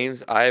 other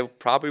teams, I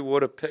probably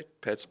would have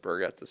picked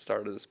Pittsburgh at the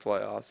start of this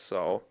playoffs.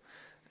 So,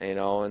 you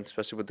know, and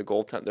especially with their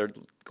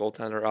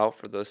goaltender out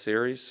for the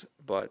series,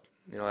 but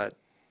you know that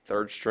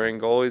third string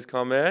goalie's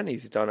come in.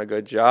 He's done a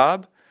good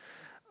job.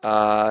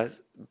 I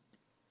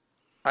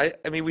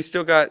mean, we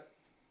still got.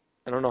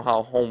 I don't know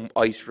how home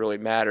ice really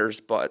matters,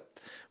 but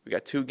we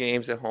got 2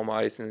 games at home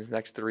ice in these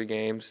next 3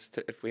 games.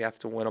 If we have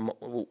to win them,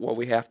 well,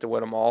 we have to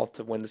win them all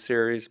to win the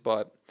series.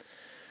 But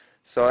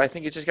so I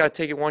think you just got to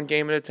take it one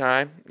game at a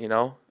time. You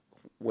know,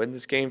 win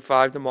this game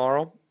 5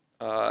 tomorrow,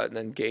 and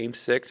then game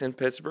 6 in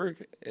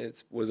Pittsburgh.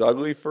 It was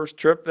ugly first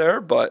trip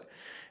there, but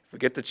if we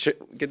get the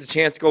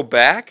chance to go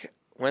back,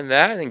 win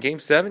that, and game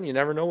 7, you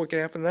never know what can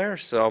happen there.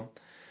 So,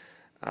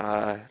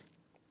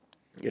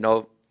 you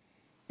know.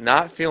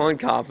 Not feeling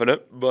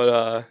confident,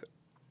 but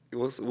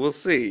we'll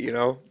see. You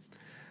know.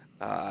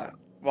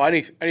 Well,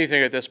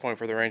 anything at this point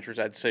for the Rangers,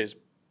 I'd say is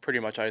pretty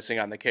much icing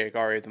on the cake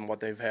already than what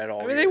they've had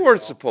all I mean, year. they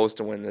weren't So. supposed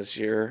to win this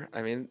year.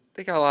 I mean,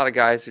 they got a lot of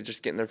guys who are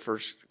just getting their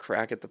first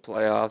crack at the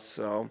playoffs.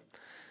 So,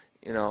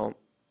 you know,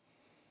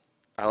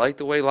 I like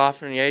the way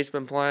Lafreniere's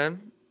been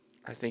playing.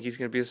 I think he's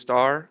going to be a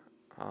star.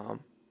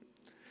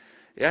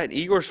 Yeah, and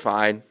Igor's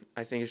fine.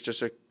 I think it's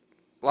just a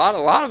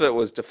lot of it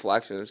was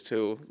deflections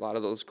too. A lot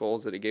of those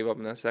goals that he gave up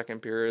in that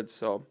second period.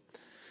 So,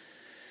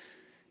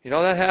 you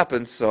know, that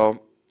happens.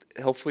 So,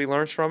 hopefully he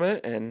learns from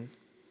it. And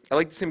I'd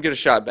like to see him get a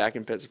shot back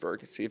in Pittsburgh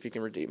and see if he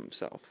can redeem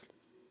himself.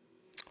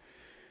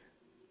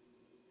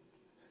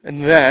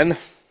 And then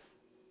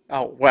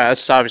out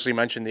west, obviously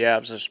mentioned the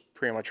Avs has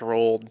pretty much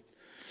rolled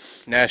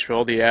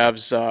Nashville. The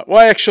Avs,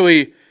 well,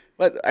 actually,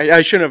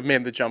 I shouldn't have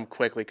made the jump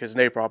quickly because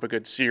they brought up a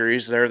good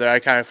series there that I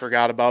kind of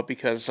forgot about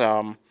because,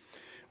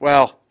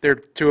 well, they're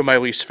 2 of my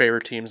least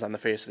favorite teams on the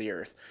face of the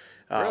earth.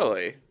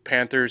 Really?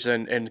 Panthers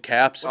and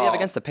Caps. What do you have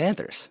against the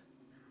Panthers?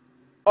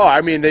 Oh,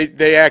 I mean,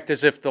 they act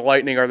as if the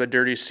Lightning are the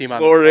dirtiest team on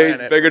Florida the ain't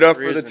planet. big enough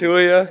for the 2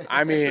 of you?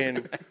 I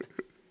mean,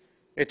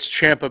 it's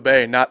Champa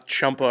Bay, not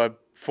Champa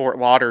Fort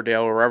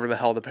Lauderdale or wherever the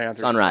hell the Panthers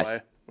Sunrise.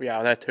 play.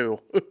 Yeah, that too.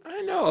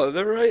 I know.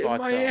 They're right But,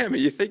 in Miami.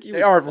 You think you They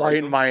would aren't like right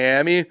in them?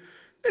 Miami.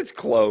 It's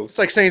close. It's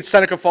like saying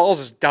Seneca Falls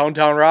is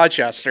downtown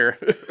Rochester.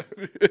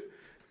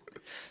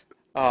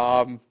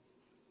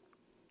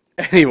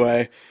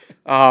 Anyway,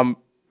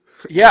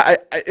 yeah,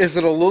 is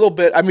it a little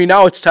bit? I mean,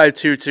 now it's tied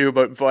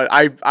 2-2, but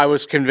I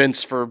was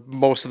convinced for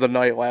most of the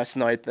night last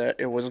night that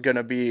it was going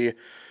to be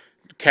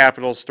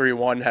Capitals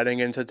 3-1 heading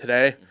into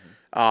today,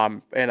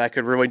 and I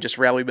could really just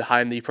rally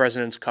behind the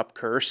President's Cup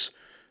curse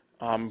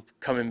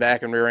coming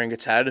back and rearing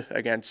its head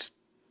against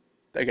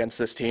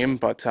this team.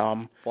 But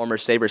Former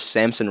Sabres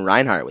Samson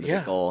Reinhart with a Yeah.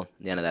 big goal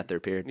at the end of that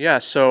third period. yeah,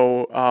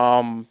 so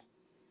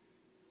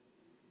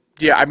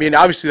yeah, I mean,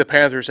 obviously the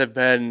Panthers have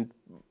been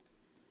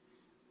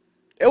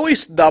at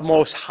least the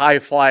most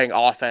high-flying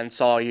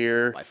offense all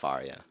year. By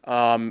far, yeah.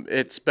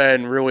 It's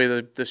been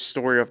really the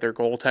story of their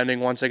goaltending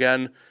once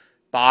again.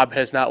 Bob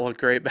has not looked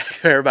great back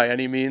there by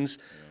any means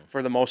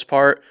for the most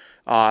part.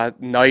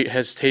 Knight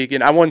has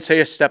taken, I wouldn't say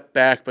a step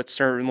back, but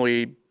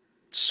certainly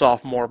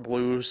sophomore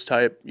blues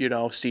type,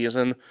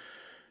 season.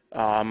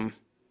 Other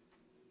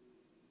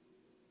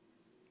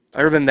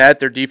than that,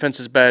 their defense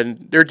has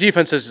been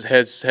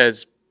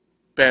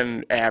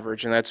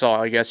average, and that's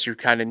all I guess you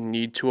kind of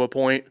need to a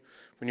point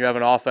when you have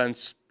an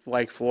offense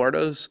like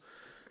Florida's.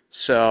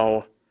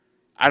 So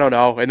I don't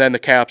know. And then the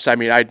Caps, I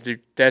mean,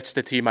 that's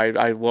the team I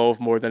loathe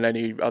more than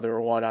any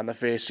other one on the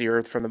face of the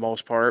earth for the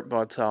most part.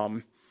 But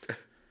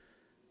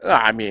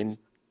I mean,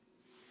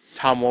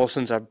 Tom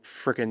Wilson's a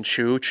freaking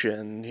chooch,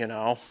 and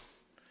either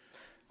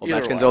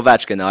Ovechkin's way.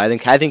 Ovechkin, though.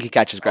 I think he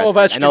catches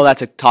Gretzky. I know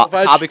that's a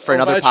topic for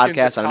another Ovechkin's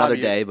podcast a on another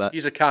commie. day, but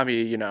He's a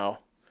commie,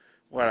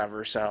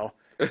 whatever. So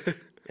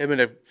him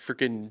and a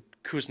freaking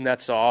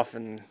Kuznetsov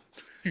and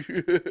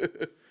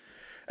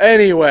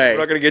anyway. We're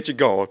not gonna get you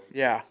going.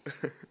 Yeah.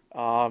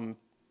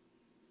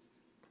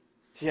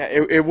 Yeah,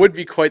 it would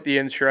be quite the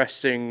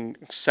interesting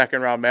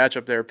second round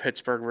matchup there,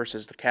 Pittsburgh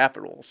versus the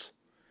Capitals.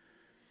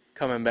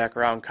 Coming back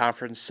around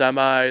conference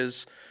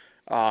semis.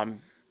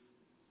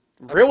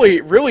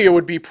 Really, it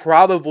would be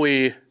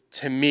probably,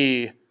 to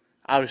me,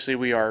 obviously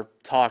we are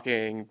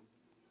talking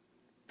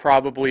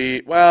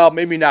probably, well,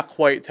 maybe not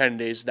quite 10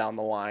 days down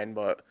the line,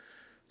 but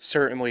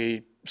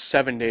certainly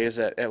 7 days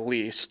at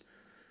least.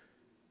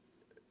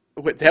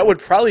 That would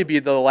probably be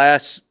the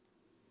last,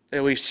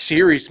 at least,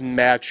 series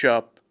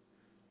matchup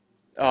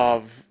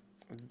of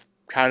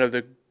kind of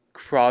the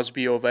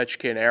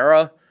Crosby-Ovechkin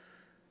era.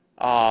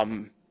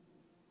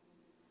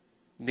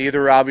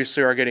 Neither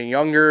obviously are getting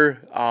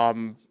younger.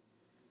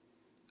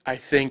 I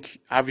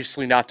think,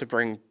 obviously, not to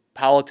bring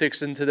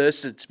politics into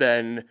this, it's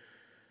been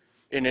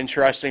an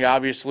interesting,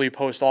 obviously,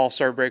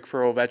 post-All-Star break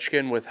for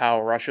Ovechkin with how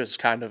Russia's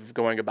kind of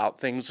going about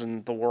things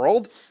in the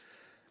world.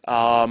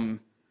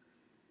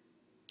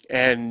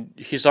 And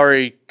he's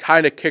already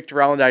kind of kicked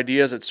around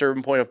ideas at a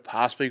certain point of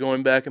possibly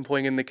going back and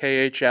playing in the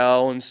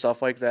KHL and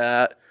stuff like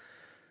that.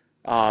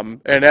 And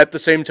at the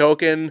same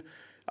token,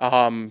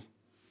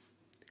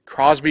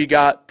 Crosby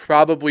got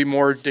probably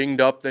more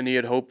dinged up than he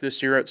had hoped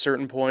this year at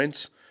certain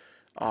points.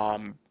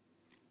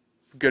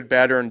 Good,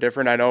 bad, or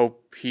indifferent. I know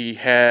he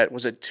had,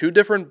 was it 2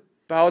 different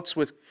bouts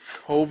with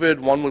COVID,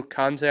 one with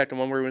contact and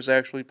one where he was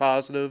actually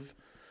positive,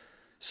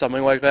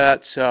 something like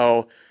that.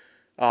 So,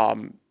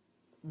 but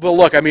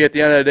look, I mean, at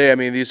the end of the day, I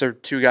mean, these are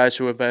 2 guys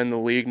who have been in the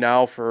league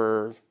now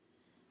for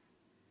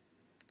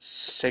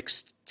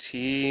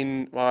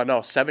 17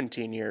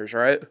 years,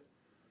 right?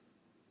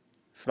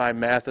 If my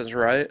math is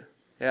right.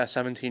 Yeah,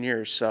 17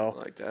 years. So,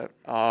 Like that.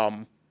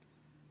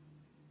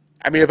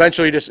 I mean,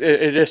 eventually it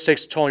just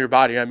takes a toll on your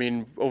body. I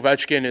mean,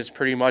 Ovechkin is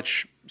pretty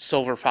much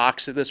Silver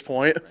Fox at this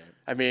point. Right.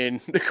 I mean,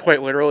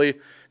 quite literally,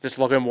 just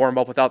look at him warm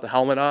up without the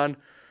helmet on.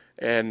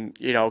 And,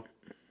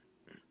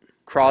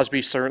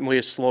 Crosby certainly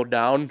has slowed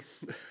down.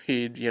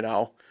 It's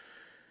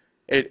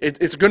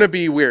going to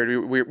be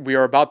weird. We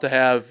are about to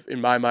have,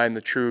 in my mind,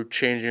 the true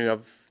changing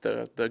of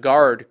the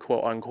guard,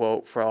 quote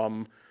unquote,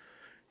 from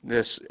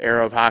this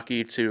era of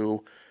hockey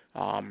to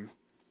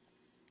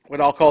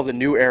what I'll call the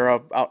new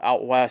era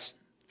out west.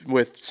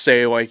 With,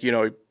 say, like,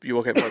 you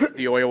look at what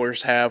the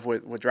Oilers have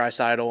with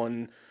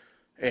Draisaitl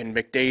and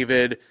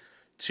McDavid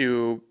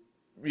to,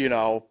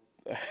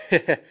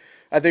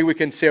 I think we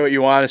can say what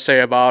you want to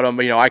say about them.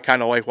 But, I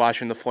kind of like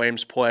watching the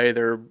Flames play.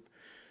 They're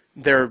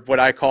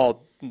what I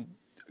call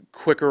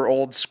quicker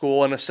old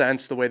school in a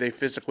sense, the way they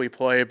physically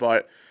play.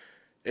 But,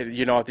 at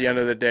the end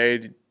of the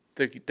day,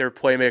 they're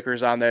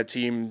playmakers on that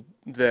team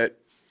that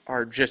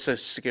are just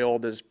as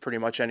skilled as pretty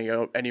much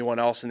anyone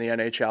else in the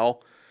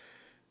NHL.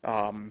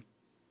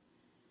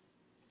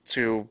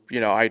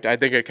 I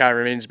think it kind of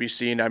remains to be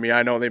seen. I mean,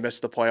 I know they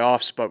missed the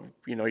playoffs, but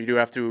you do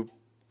have to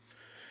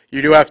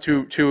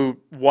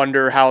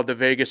wonder how the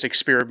Vegas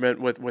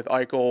experiment with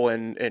Eichel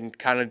and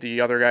kind of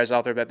the other guys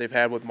out there that they've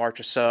had with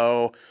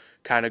Marchessault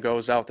kind of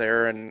goes out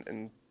there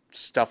and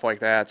stuff like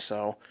that.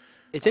 So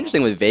it's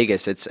interesting with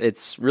Vegas.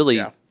 It's really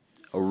a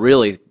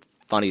really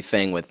funny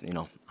thing with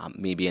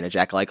me being a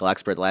Jack Eichel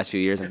expert the last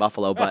few years in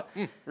Buffalo, but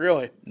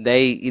really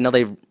they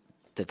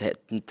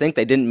think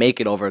they didn't make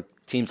it over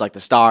teams like the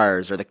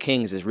Stars or the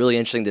Kings is really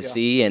interesting to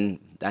see, and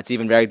that's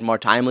even very more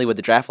timely with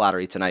the draft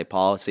lottery tonight,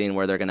 Paul, seeing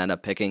where they're going to end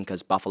up picking,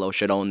 because Buffalo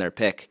should own their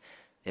pick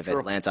if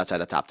it lands outside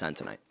the top 10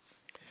 tonight.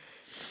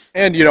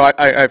 And,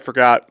 I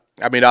forgot,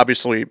 I mean,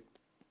 obviously,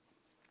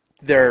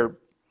 they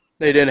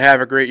didn't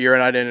have a great year,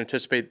 and I didn't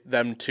anticipate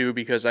them to,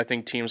 because I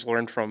think teams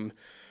learned from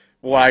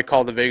what I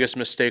call the Vegas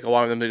mistake,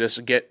 allowing them to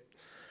just get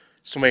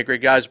so many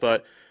great guys,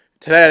 but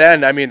to that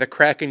end, I mean, the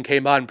Kraken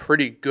came on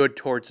pretty good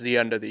towards the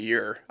end of the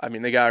year. I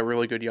mean, they got a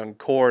really good young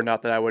core.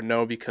 Not that I would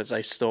know because I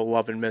still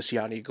love and miss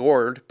Yanni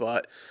Gourde,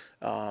 but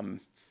they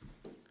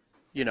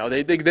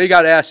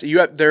got asked.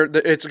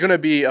 It's going to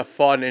be a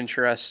fun,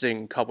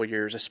 interesting couple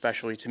years,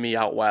 especially to me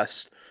out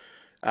west,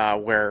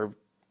 where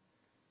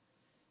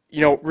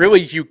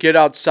really you get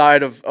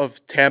outside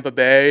of Tampa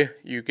Bay,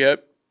 you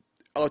get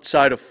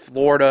outside of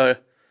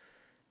Florida.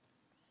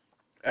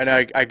 And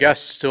I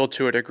guess still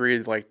to a degree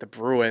like the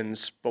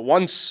Bruins, but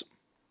once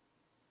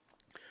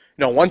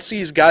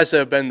these guys that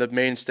have been the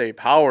mainstay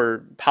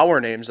power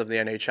names of the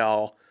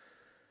NHL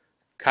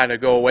kind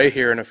of go away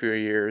here in a few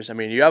years, I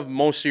mean, you have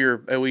most of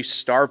your at least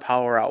star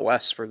power out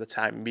west for the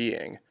time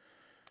being.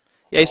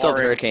 Yeah, you still have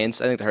the Hurricanes.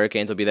 I think the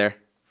Hurricanes will be there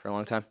for a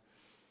long time.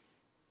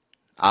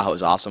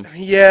 Aho's awesome.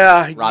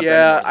 Yeah, Rod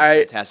Brind'Amour's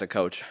a fantastic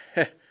coach.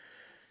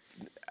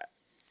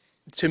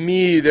 To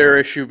me, their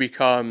issue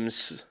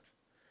becomes,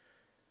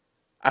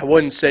 I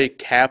wouldn't say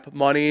cap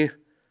money,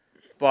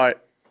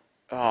 but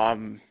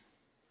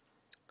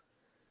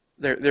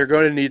they're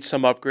going to need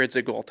some upgrades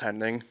at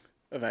goaltending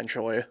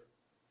eventually.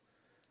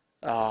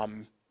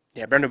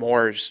 Yeah, Brendan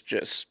Moore is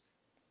just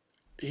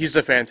he's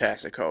a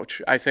fantastic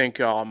coach. I think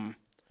in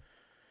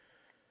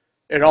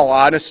all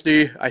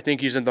honesty, I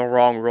think he's in the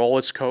wrong role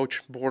as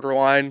coach,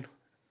 borderline.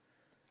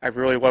 I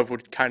really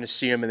would kind of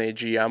see him in a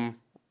GM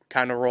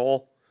kind of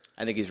role.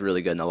 I think he's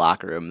really good in the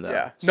locker room, though.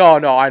 Yeah. No,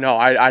 I know.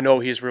 I know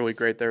he's really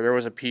great there. There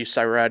was a piece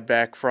I read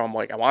back from,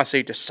 like, I want to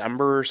say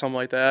December or something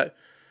like that,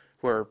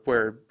 where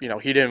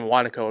he didn't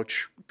want to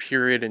coach,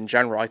 period, in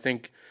general. I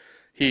think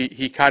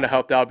he kind of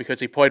helped out because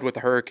he played with the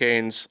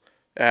Hurricanes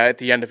at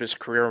the end of his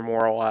career,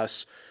 more or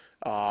less.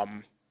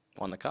 Won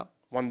the cup?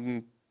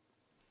 Made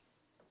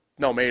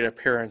an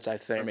appearance, I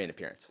think. Or made an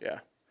appearance. Yeah.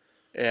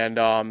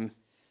 And,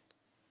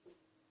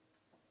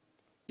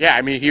 yeah,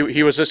 I mean,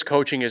 he was just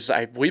coaching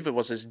I believe it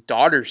was his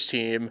daughter's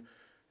team,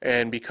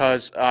 and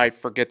because I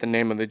forget the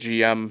name of the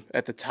GM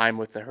at the time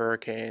with the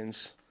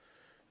Hurricanes,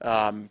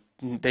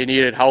 they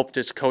needed help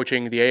just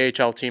coaching the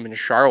AHL team in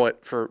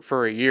Charlotte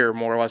for a year,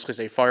 more or less, because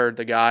they fired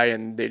the guy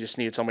and they just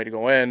needed somebody to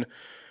go in.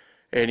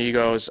 And he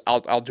goes,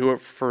 I'll do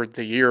it for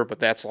the year, but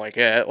that's like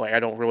it. Like,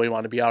 I don't really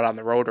want to be out on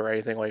the road or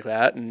anything like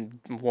that. And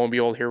lo and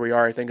behold, here we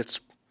are. I think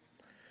it's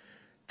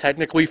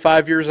technically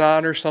 5 years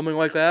on or something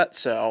like that.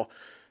 So,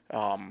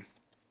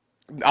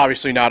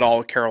 obviously not all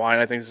of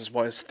Carolina. I think this is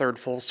his third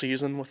full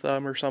season with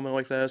them or something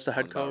like that as the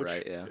head coach.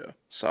 Right, yeah.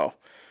 So,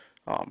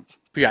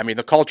 yeah, I mean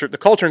the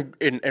culture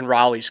in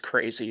Raleigh's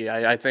crazy.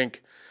 I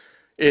think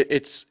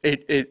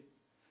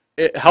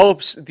it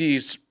helps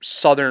these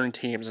southern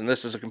teams, and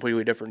this is a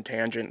completely different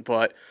tangent,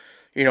 but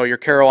your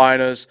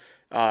Carolinas,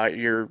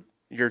 your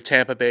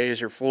Tampa Bays,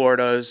 your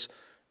Floridas,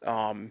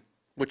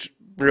 which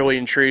really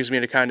intrigues me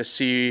to kind of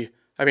see.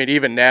 I mean,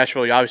 even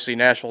Nashville. Obviously,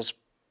 Nashville's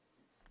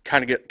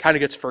kind of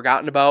gets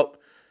forgotten about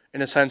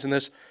in a sense in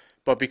this,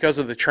 but because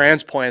of the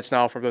transplants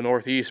now from the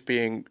Northeast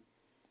being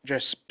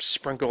just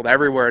sprinkled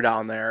everywhere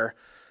down there,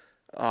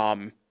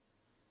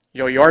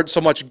 you aren't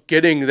so much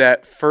getting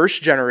that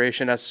first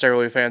generation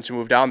necessarily fans who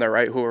move down there,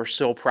 right? Who are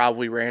still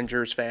probably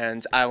Rangers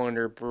fans,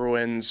 Islander,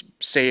 Bruins,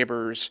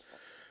 Sabres,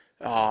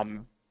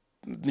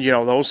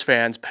 those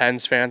fans,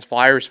 Pens fans,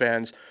 Flyers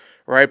fans,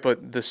 right?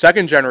 But the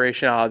second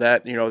generation out of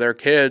that, their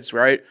kids,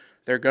 right?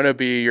 They're going to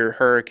be your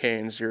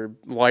Hurricanes, your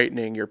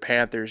Lightning, your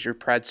Panthers, your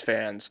Preds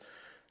fans.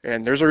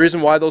 And there's a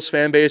reason why those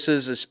fan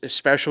bases,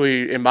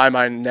 especially in my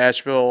mind,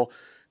 Nashville,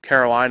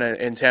 Carolina,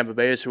 and Tampa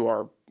Bay, who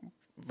are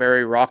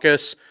very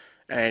raucous,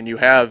 and you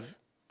have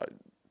a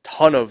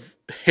ton of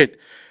it.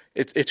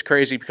 It's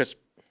crazy because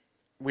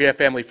we have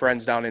family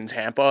friends down in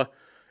Tampa,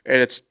 and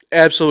it's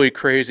absolutely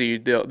crazy.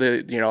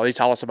 They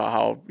tell us about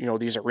how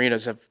these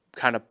arenas have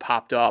kind of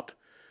popped up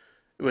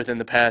within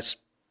the past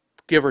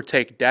give or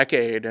take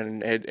decade,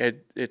 and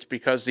it's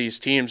because these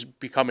teams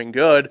becoming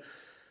good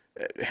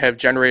have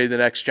generated the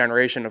next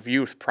generation of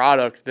youth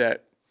product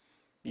that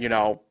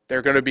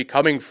they're going to be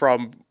coming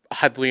from,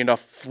 oddly enough,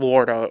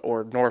 Florida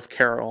or North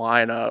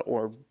Carolina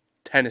or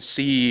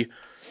Tennessee,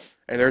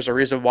 and there's a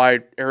reason why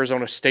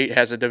Arizona State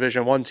has a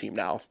Division I team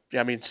now.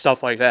 I mean,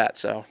 stuff like that.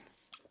 So,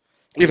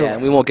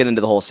 and we won't get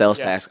into the whole sales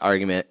Yeah. tax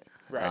argument,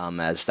 Right.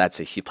 as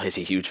he plays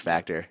a huge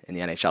factor in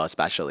the NHL,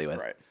 especially with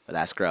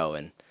escrow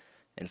and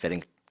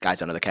fitting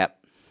guys under the cap.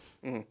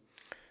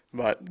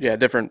 But yeah,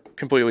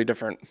 completely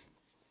different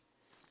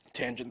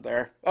tangent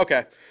there.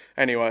 Okay.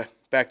 Anyway,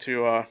 back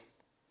to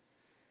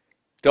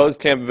Does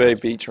Tampa Bay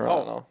beat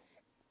Toronto?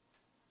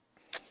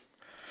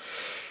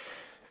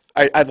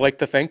 I'd like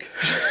to think.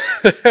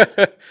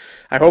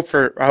 I hope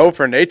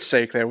for Nate's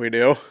sake that we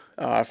do.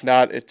 If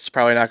not, it's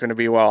probably not going to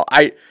be well.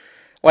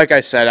 Like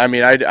I said, I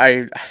mean,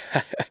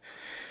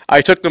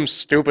 I took them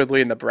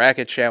stupidly in the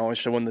bracket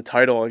challenge to win the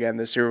title again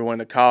this year, win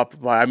the cup.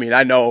 But I mean,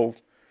 I know,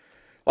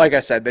 like I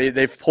said,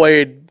 they've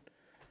played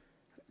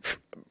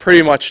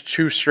pretty much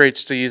 2 straight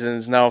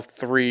seasons now,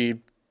 3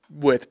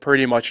 with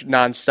pretty much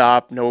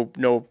nonstop,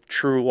 no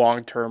true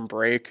long-term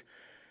break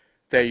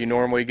that you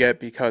normally get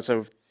because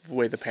of the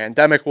way the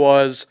pandemic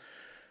was,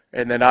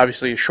 and then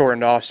obviously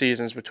shortened off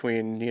seasons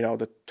between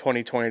the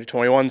 2020 to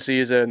 21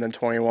 season and then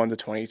 21 to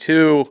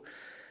 22.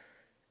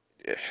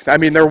 I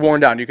mean, they're worn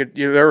down.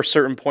 There were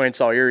certain points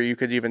all year you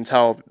could even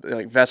tell,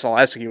 like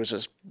Vasilevsky was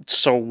just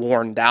so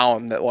worn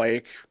down that,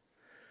 like,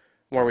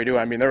 what are we doing?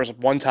 I mean, there was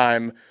one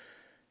time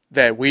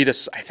that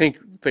I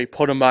think they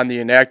put him on the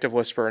inactive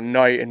list for a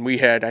night, and we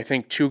had, I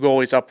think, 2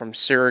 goalies up from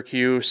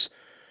Syracuse.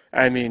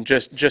 I mean,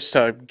 just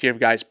to give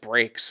guys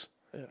breaks.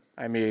 Yeah.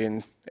 I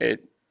mean,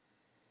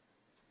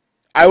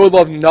 I would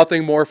love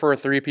nothing more for a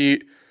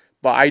three-peat,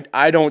 but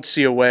I don't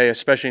see a way,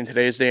 especially in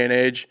today's day and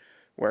age,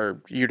 where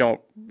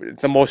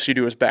the most you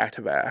do is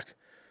back-to-back.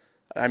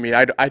 I mean,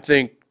 I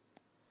think,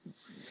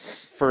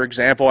 for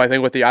example, I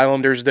think what the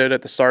Islanders did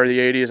at the start of the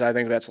 80s, I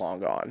think that's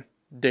long gone.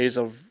 Days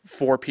of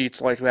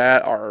 4-peats like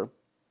that are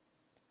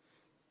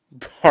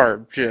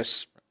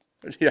just,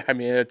 yeah, I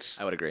mean,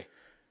 I would agree.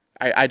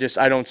 I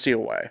don't see a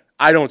way.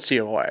 I don't see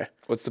a way.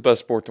 What's the best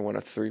sport to win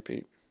a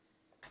three-peat?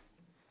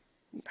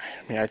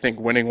 I mean, I think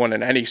winning one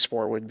in any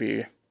sport would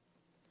be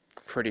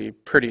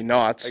pretty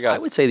nuts. got- I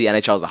would say the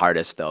NHL is the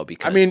hardest though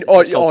because mean, it's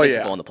just so yeah.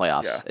 physical in the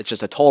playoffs. Yeah. It's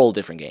just a total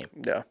different game.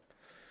 Yeah.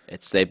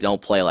 They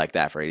don't play like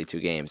that for 82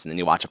 games, and then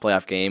you watch a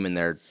playoff game and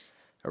they're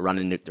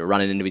running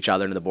into each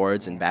other into the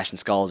boards and bashing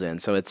skulls in.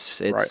 So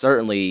it's Right.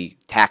 certainly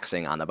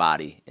taxing on the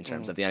body in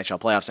terms of the NHL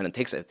playoffs, and it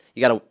takes it.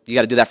 You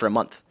gotta do that for a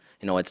month.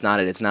 It's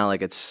not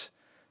like it's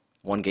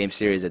one game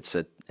series. It's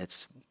you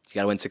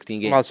gotta win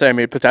 16 games. I'll say, I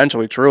mean,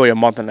 potentially it's really a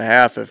month and a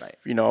half if, Right.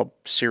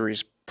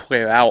 series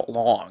play out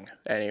long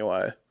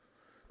anyway.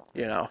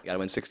 You gotta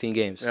win 16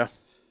 games. Yeah.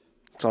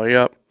 That's all you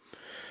got.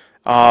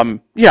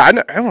 Yeah, I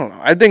don't know.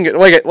 I think,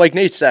 like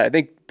Nate said, I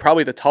think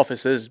probably the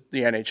toughest is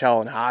the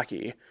NHL and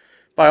hockey.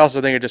 But I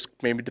also think it just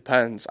maybe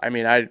depends. I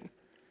mean, I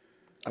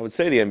would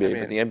say the NBA,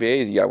 but the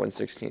NBA is you got to win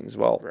 16 as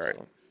well. Right.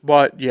 So.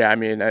 But yeah, I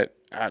mean, I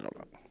don't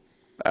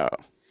know.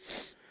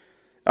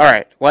 All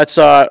right, let's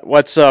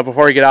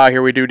before we get out of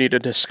here, we do need to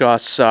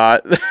discuss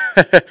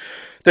the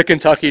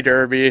Kentucky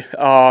Derby.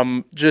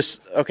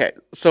 Okay,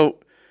 so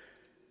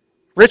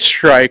Rich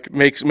Strike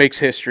makes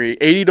history,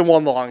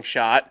 80-1 long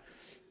shot,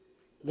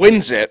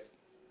 wins it,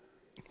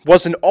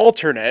 was an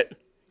alternate,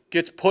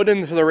 gets put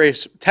into the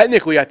race.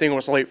 Technically, I think it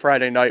was late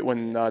Friday night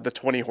when the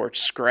 20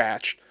 horse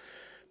scratched,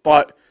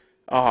 but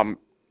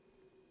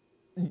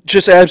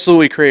just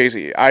absolutely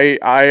crazy.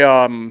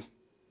 I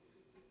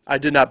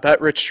did not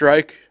bet Rich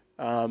Strike.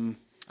 I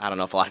don't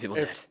know if a lot of people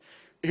did.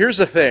 Here's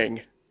the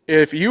thing: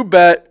 if you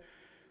bet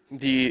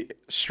the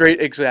straight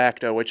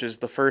exacta, which is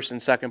the first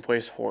and second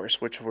place horse,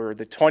 which were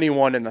the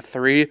 21 and the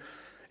 3,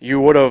 you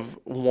would have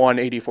won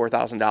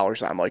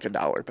 $84,000 on like a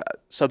dollar bet,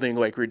 something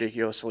like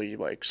ridiculously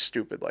like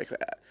stupid like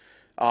that.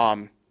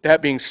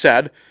 That being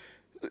said,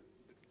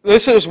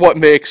 this is what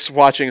makes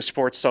watching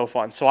sports so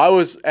fun. So I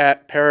was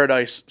at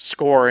Paradise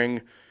scoring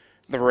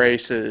the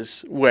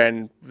races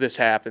when this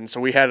happened,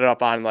 so we had it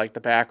up on like the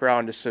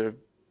background just to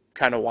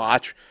kind of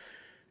watch.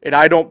 And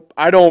I don't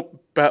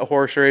bet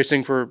horse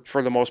racing for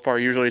the most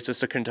part. Usually it's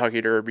just a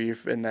Kentucky Derby,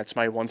 and that's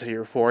my once a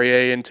year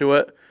foray into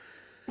it.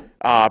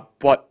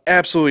 But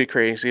absolutely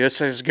crazy.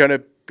 This is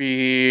gonna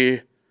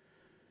be,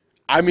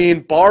 I mean,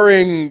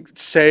 barring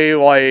say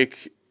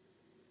like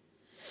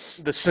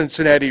the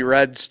Cincinnati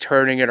Reds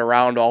turning it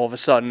around all of a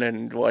sudden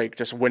and like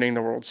just winning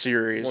the World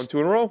Series. Won 2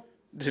 in a row?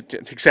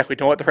 Exactly.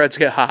 Don't let the Reds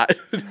get hot.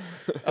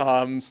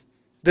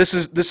 This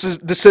is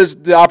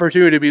the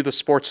opportunity to be the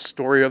sports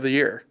story of the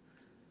year.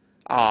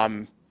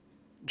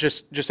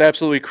 Just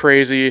absolutely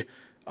crazy.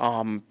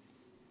 And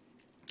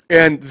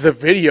the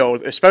video,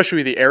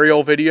 especially the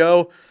aerial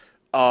video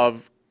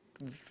of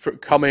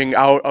coming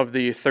out of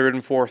the third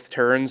and fourth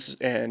turns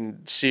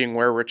and seeing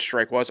where Rich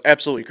Strike was,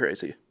 absolutely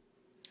crazy.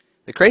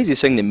 The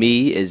craziest thing to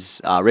me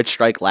is Rich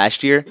Strike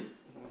last year,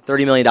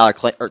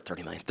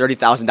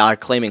 $30,000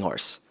 claiming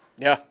horse.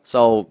 Yeah.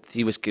 So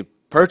he was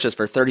purchased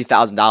for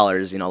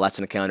 $30,000, less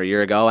than a calendar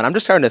year ago. And I'm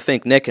just starting to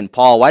think, Nick and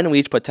Paul, why didn't we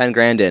each put 10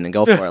 grand in and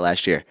go for it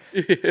last year?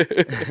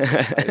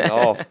 I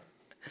know.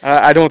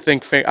 I don't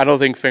think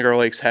Finger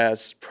Lakes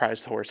has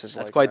prized horses.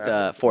 That's like quite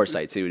that. the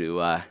foresight too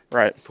to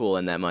Right. pool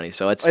in that money.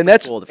 So it's And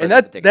that's cool and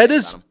that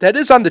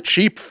is on the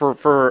cheap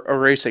for a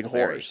racing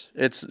horse.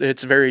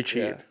 It's very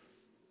cheap.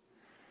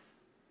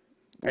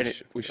 Yeah.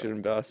 We should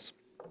invest.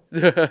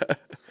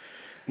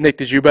 Nick,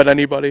 did you bet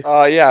anybody?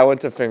 Yeah, I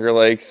went to Finger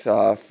Lakes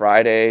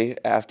Friday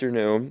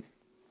afternoon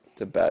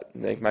to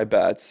make my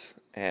bets,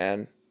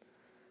 and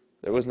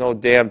there was no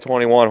damn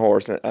 21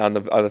 horse on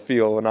the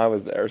field when I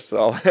was there,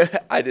 so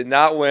I did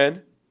not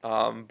win.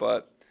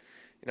 But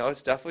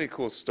it's definitely a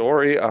cool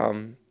story.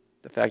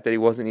 The fact that he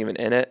wasn't even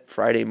in it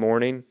Friday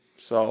morning,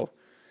 so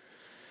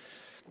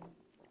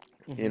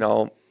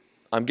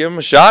I'm giving him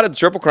a shot at the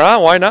Triple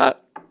Crown. Why not?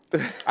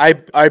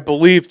 I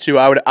believe too.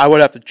 I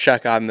would have to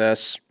check on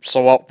this.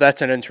 So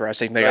that's an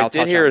interesting thing. I I'll did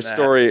touch hear on a that.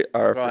 story.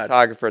 Our Go ahead.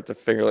 photographer at the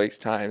Finger Lakes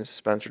Times,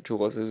 Spencer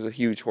Toulis, who's a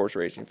huge horse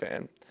racing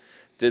fan,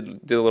 did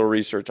a little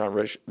research on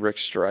Rick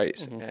Strike,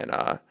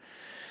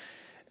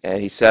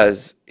 and he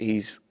says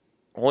he's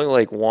only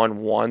like won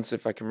once,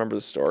 if I can remember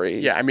the story.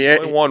 Yeah, I mean, he's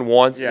only won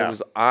once, and yeah. it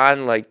was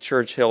on like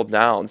Churchill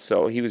Downs,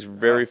 so he was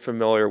very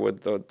familiar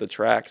with the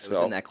track. It was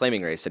So in that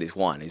claiming race that he's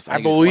won. I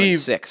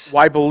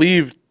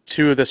believe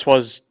too. This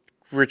was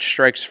Rich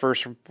Strike's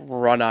first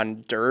run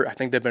on dirt. I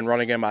think they've been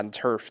running him on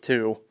turf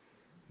too,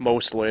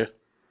 mostly.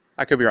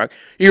 I could be wrong.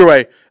 Either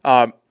way,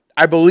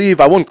 I believe,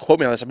 I wouldn't quote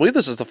me on this, I believe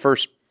this is the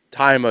first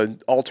time an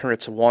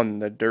alternate's won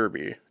the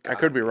Derby. I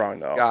could be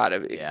wrong though.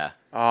 gotta be. Yeah.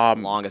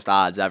 Longest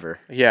odds ever.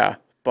 Yeah,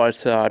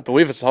 but I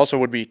believe it also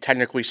would be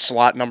technically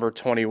slot number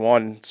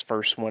 21's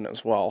first win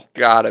as well.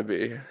 Gotta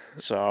be.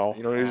 So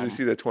You don't usually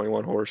see that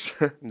 21 horse.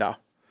 no.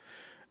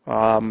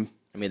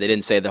 I mean, they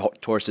didn't say the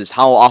horse's.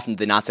 How often did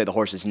they not say the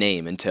horse's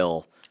name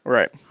until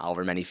Right.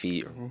 however many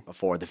feet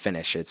before the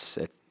finish?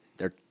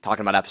 They're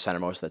talking about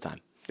epicenter most of the time.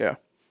 Yeah.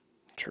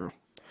 True.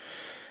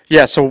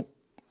 Yeah, so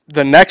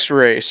the next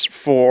race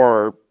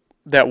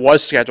that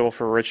was scheduled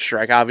for Rich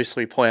Strike,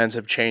 obviously plans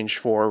have changed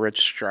for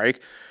Rich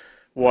Strike,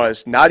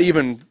 was not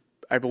even,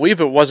 I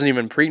believe it wasn't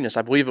even Preakness.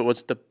 I believe it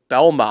was the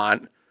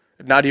Belmont,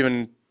 not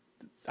even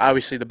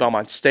obviously the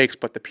Belmont Stakes,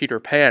 but the Peter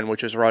Pan,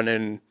 which is run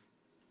in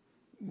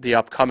the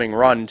upcoming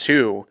run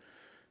to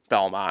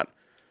Belmont.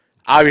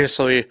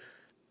 Obviously,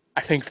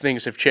 I think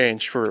things have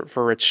changed for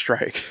Rich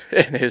Strike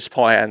and his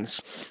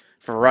plans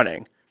for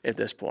running at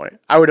this point.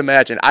 I would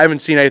imagine. I haven't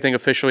seen anything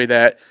officially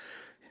that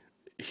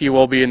he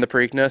will be in the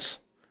Preakness.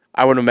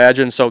 I would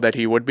imagine so that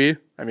he would be.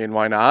 I mean,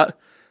 why not?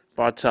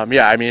 But,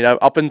 yeah, I mean,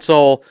 up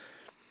until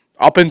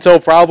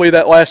probably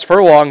that last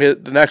furlong,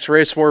 the next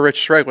race for Rich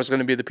Strike was going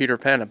to be the Peter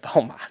Pan at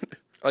Belmont.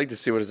 I like to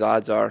see what his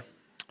odds are.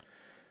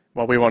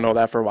 Well, we won't know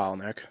that for a while,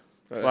 Nick.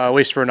 Right. Well, at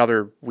least for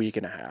another week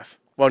and a half.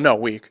 Well, no,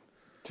 week.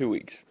 2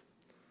 weeks.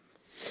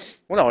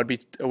 Well, no, it'd be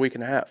a week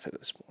and a half at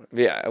this point.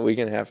 Yeah, a week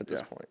and a half at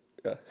this point.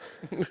 Yeah.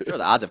 Sure,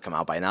 the odds have come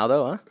out by now,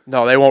 though, huh?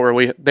 No, they won't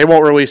release. They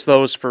won't release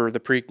those for the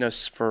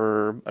Preakness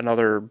for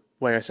another,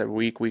 like I said,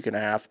 week and a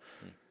half,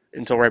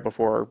 until right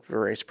before the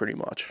race, pretty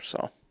much.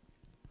 So,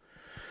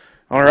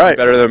 all right,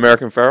 Better than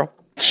American Pharoah?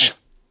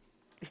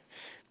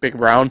 Big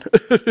Brown,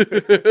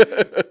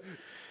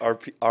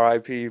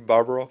 R.I.P.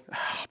 Barbaro.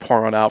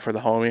 pour one out for the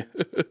homie.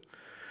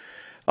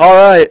 All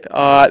right,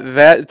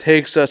 that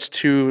takes us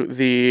to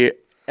the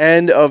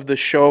end of the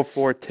show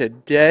for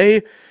today.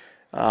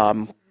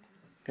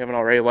 If you haven't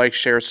already, like,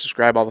 share,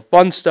 subscribe, all the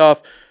fun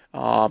stuff.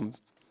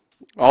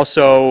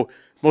 Also,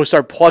 we'll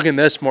start plugging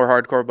this more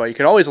hardcore, but you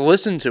can always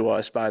listen to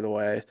us, by the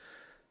way,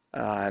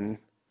 on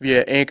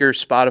via Anchor,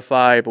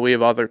 Spotify, I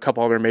believe a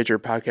couple other major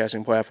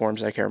podcasting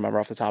platforms. I can't remember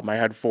off the top of my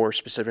head for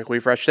specifically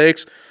Fresh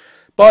Takes.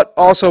 But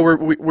also,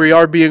 we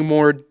are being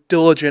more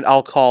diligent,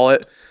 I'll call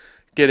it,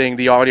 getting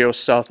the audio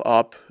stuff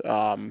up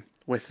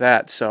with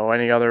that. So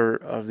any other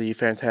of the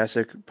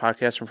fantastic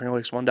podcasts from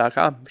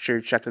FingerLakes1.com, make sure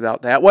you check it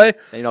out that way. And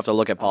you don't have to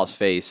look at Paul's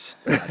face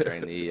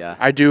during the.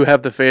 I do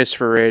have the face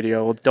for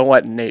radio. Don't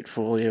let Nate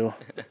fool you.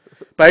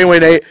 But anyway,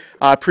 Nate,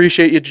 I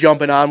appreciate you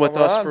jumping on with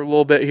us for a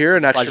little bit here.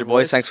 An extra Pleasure,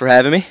 boys. Thanks for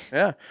having me.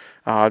 Yeah.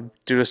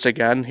 Do this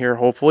again here,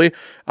 hopefully.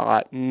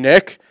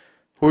 Nick,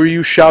 who are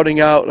you shouting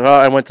out?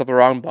 I went to the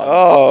wrong button.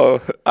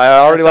 Oh, I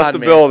already That's left the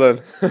on me.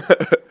 building.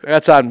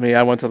 That's on me.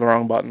 I went to the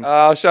wrong button.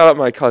 I'll shout out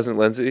my cousin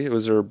Lindsay. It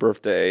was her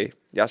birthday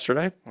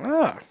yesterday.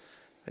 Ah,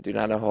 I do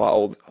not know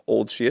how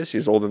old she is.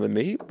 She's older than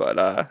me, but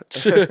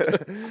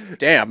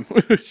damn.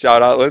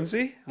 shout out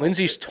Lindsay.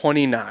 Lindsay's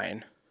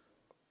 29.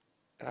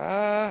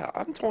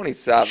 I'm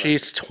 27.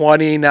 She's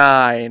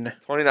 29.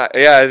 29.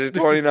 Yeah, she's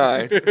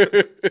 29.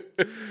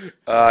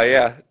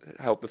 Yeah,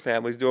 I hope the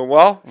family's doing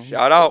well.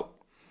 Shout out.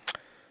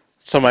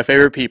 Some of my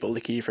favorite people, the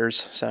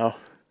Kiefers. So,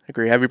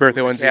 agree. Happy birthday,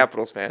 He's a Lindsay.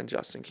 Capitals fan,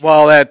 Justin.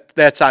 Well,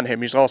 that's on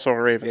him. He's also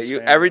a Ravens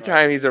fan. Every but-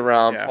 time he's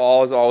around, Yeah.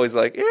 Paul is always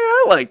like, "Yeah,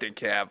 I like the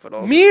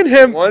Capitals." Me and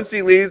him. Once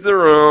he leaves the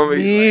room,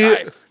 he's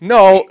like,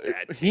 No,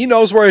 he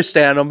knows where I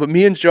stand on, but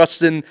me and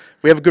Justin,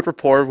 we have a good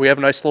rapport. We have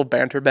a nice little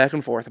banter back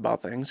and forth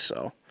about things.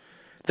 So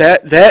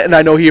that and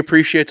I know he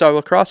appreciates our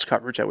lacrosse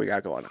coverage that we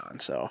got going on.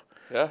 So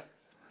 "Yeah,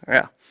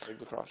 yeah, big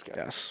lacrosse guy."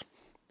 yes.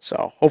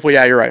 So hopefully,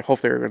 yeah, you're right.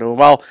 Hopefully, we're going to do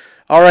well.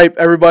 All right,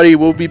 everybody,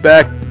 we'll be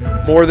back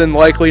more than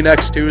likely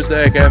next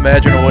Tuesday. I can't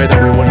imagine a way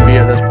that we wouldn't be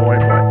at this point.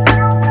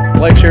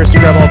 But like, share,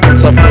 subscribe, all that fun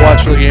stuff. We'll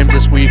watch the games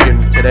this week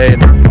and today,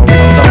 and all the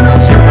fun stuff. We'll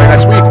see you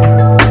next week.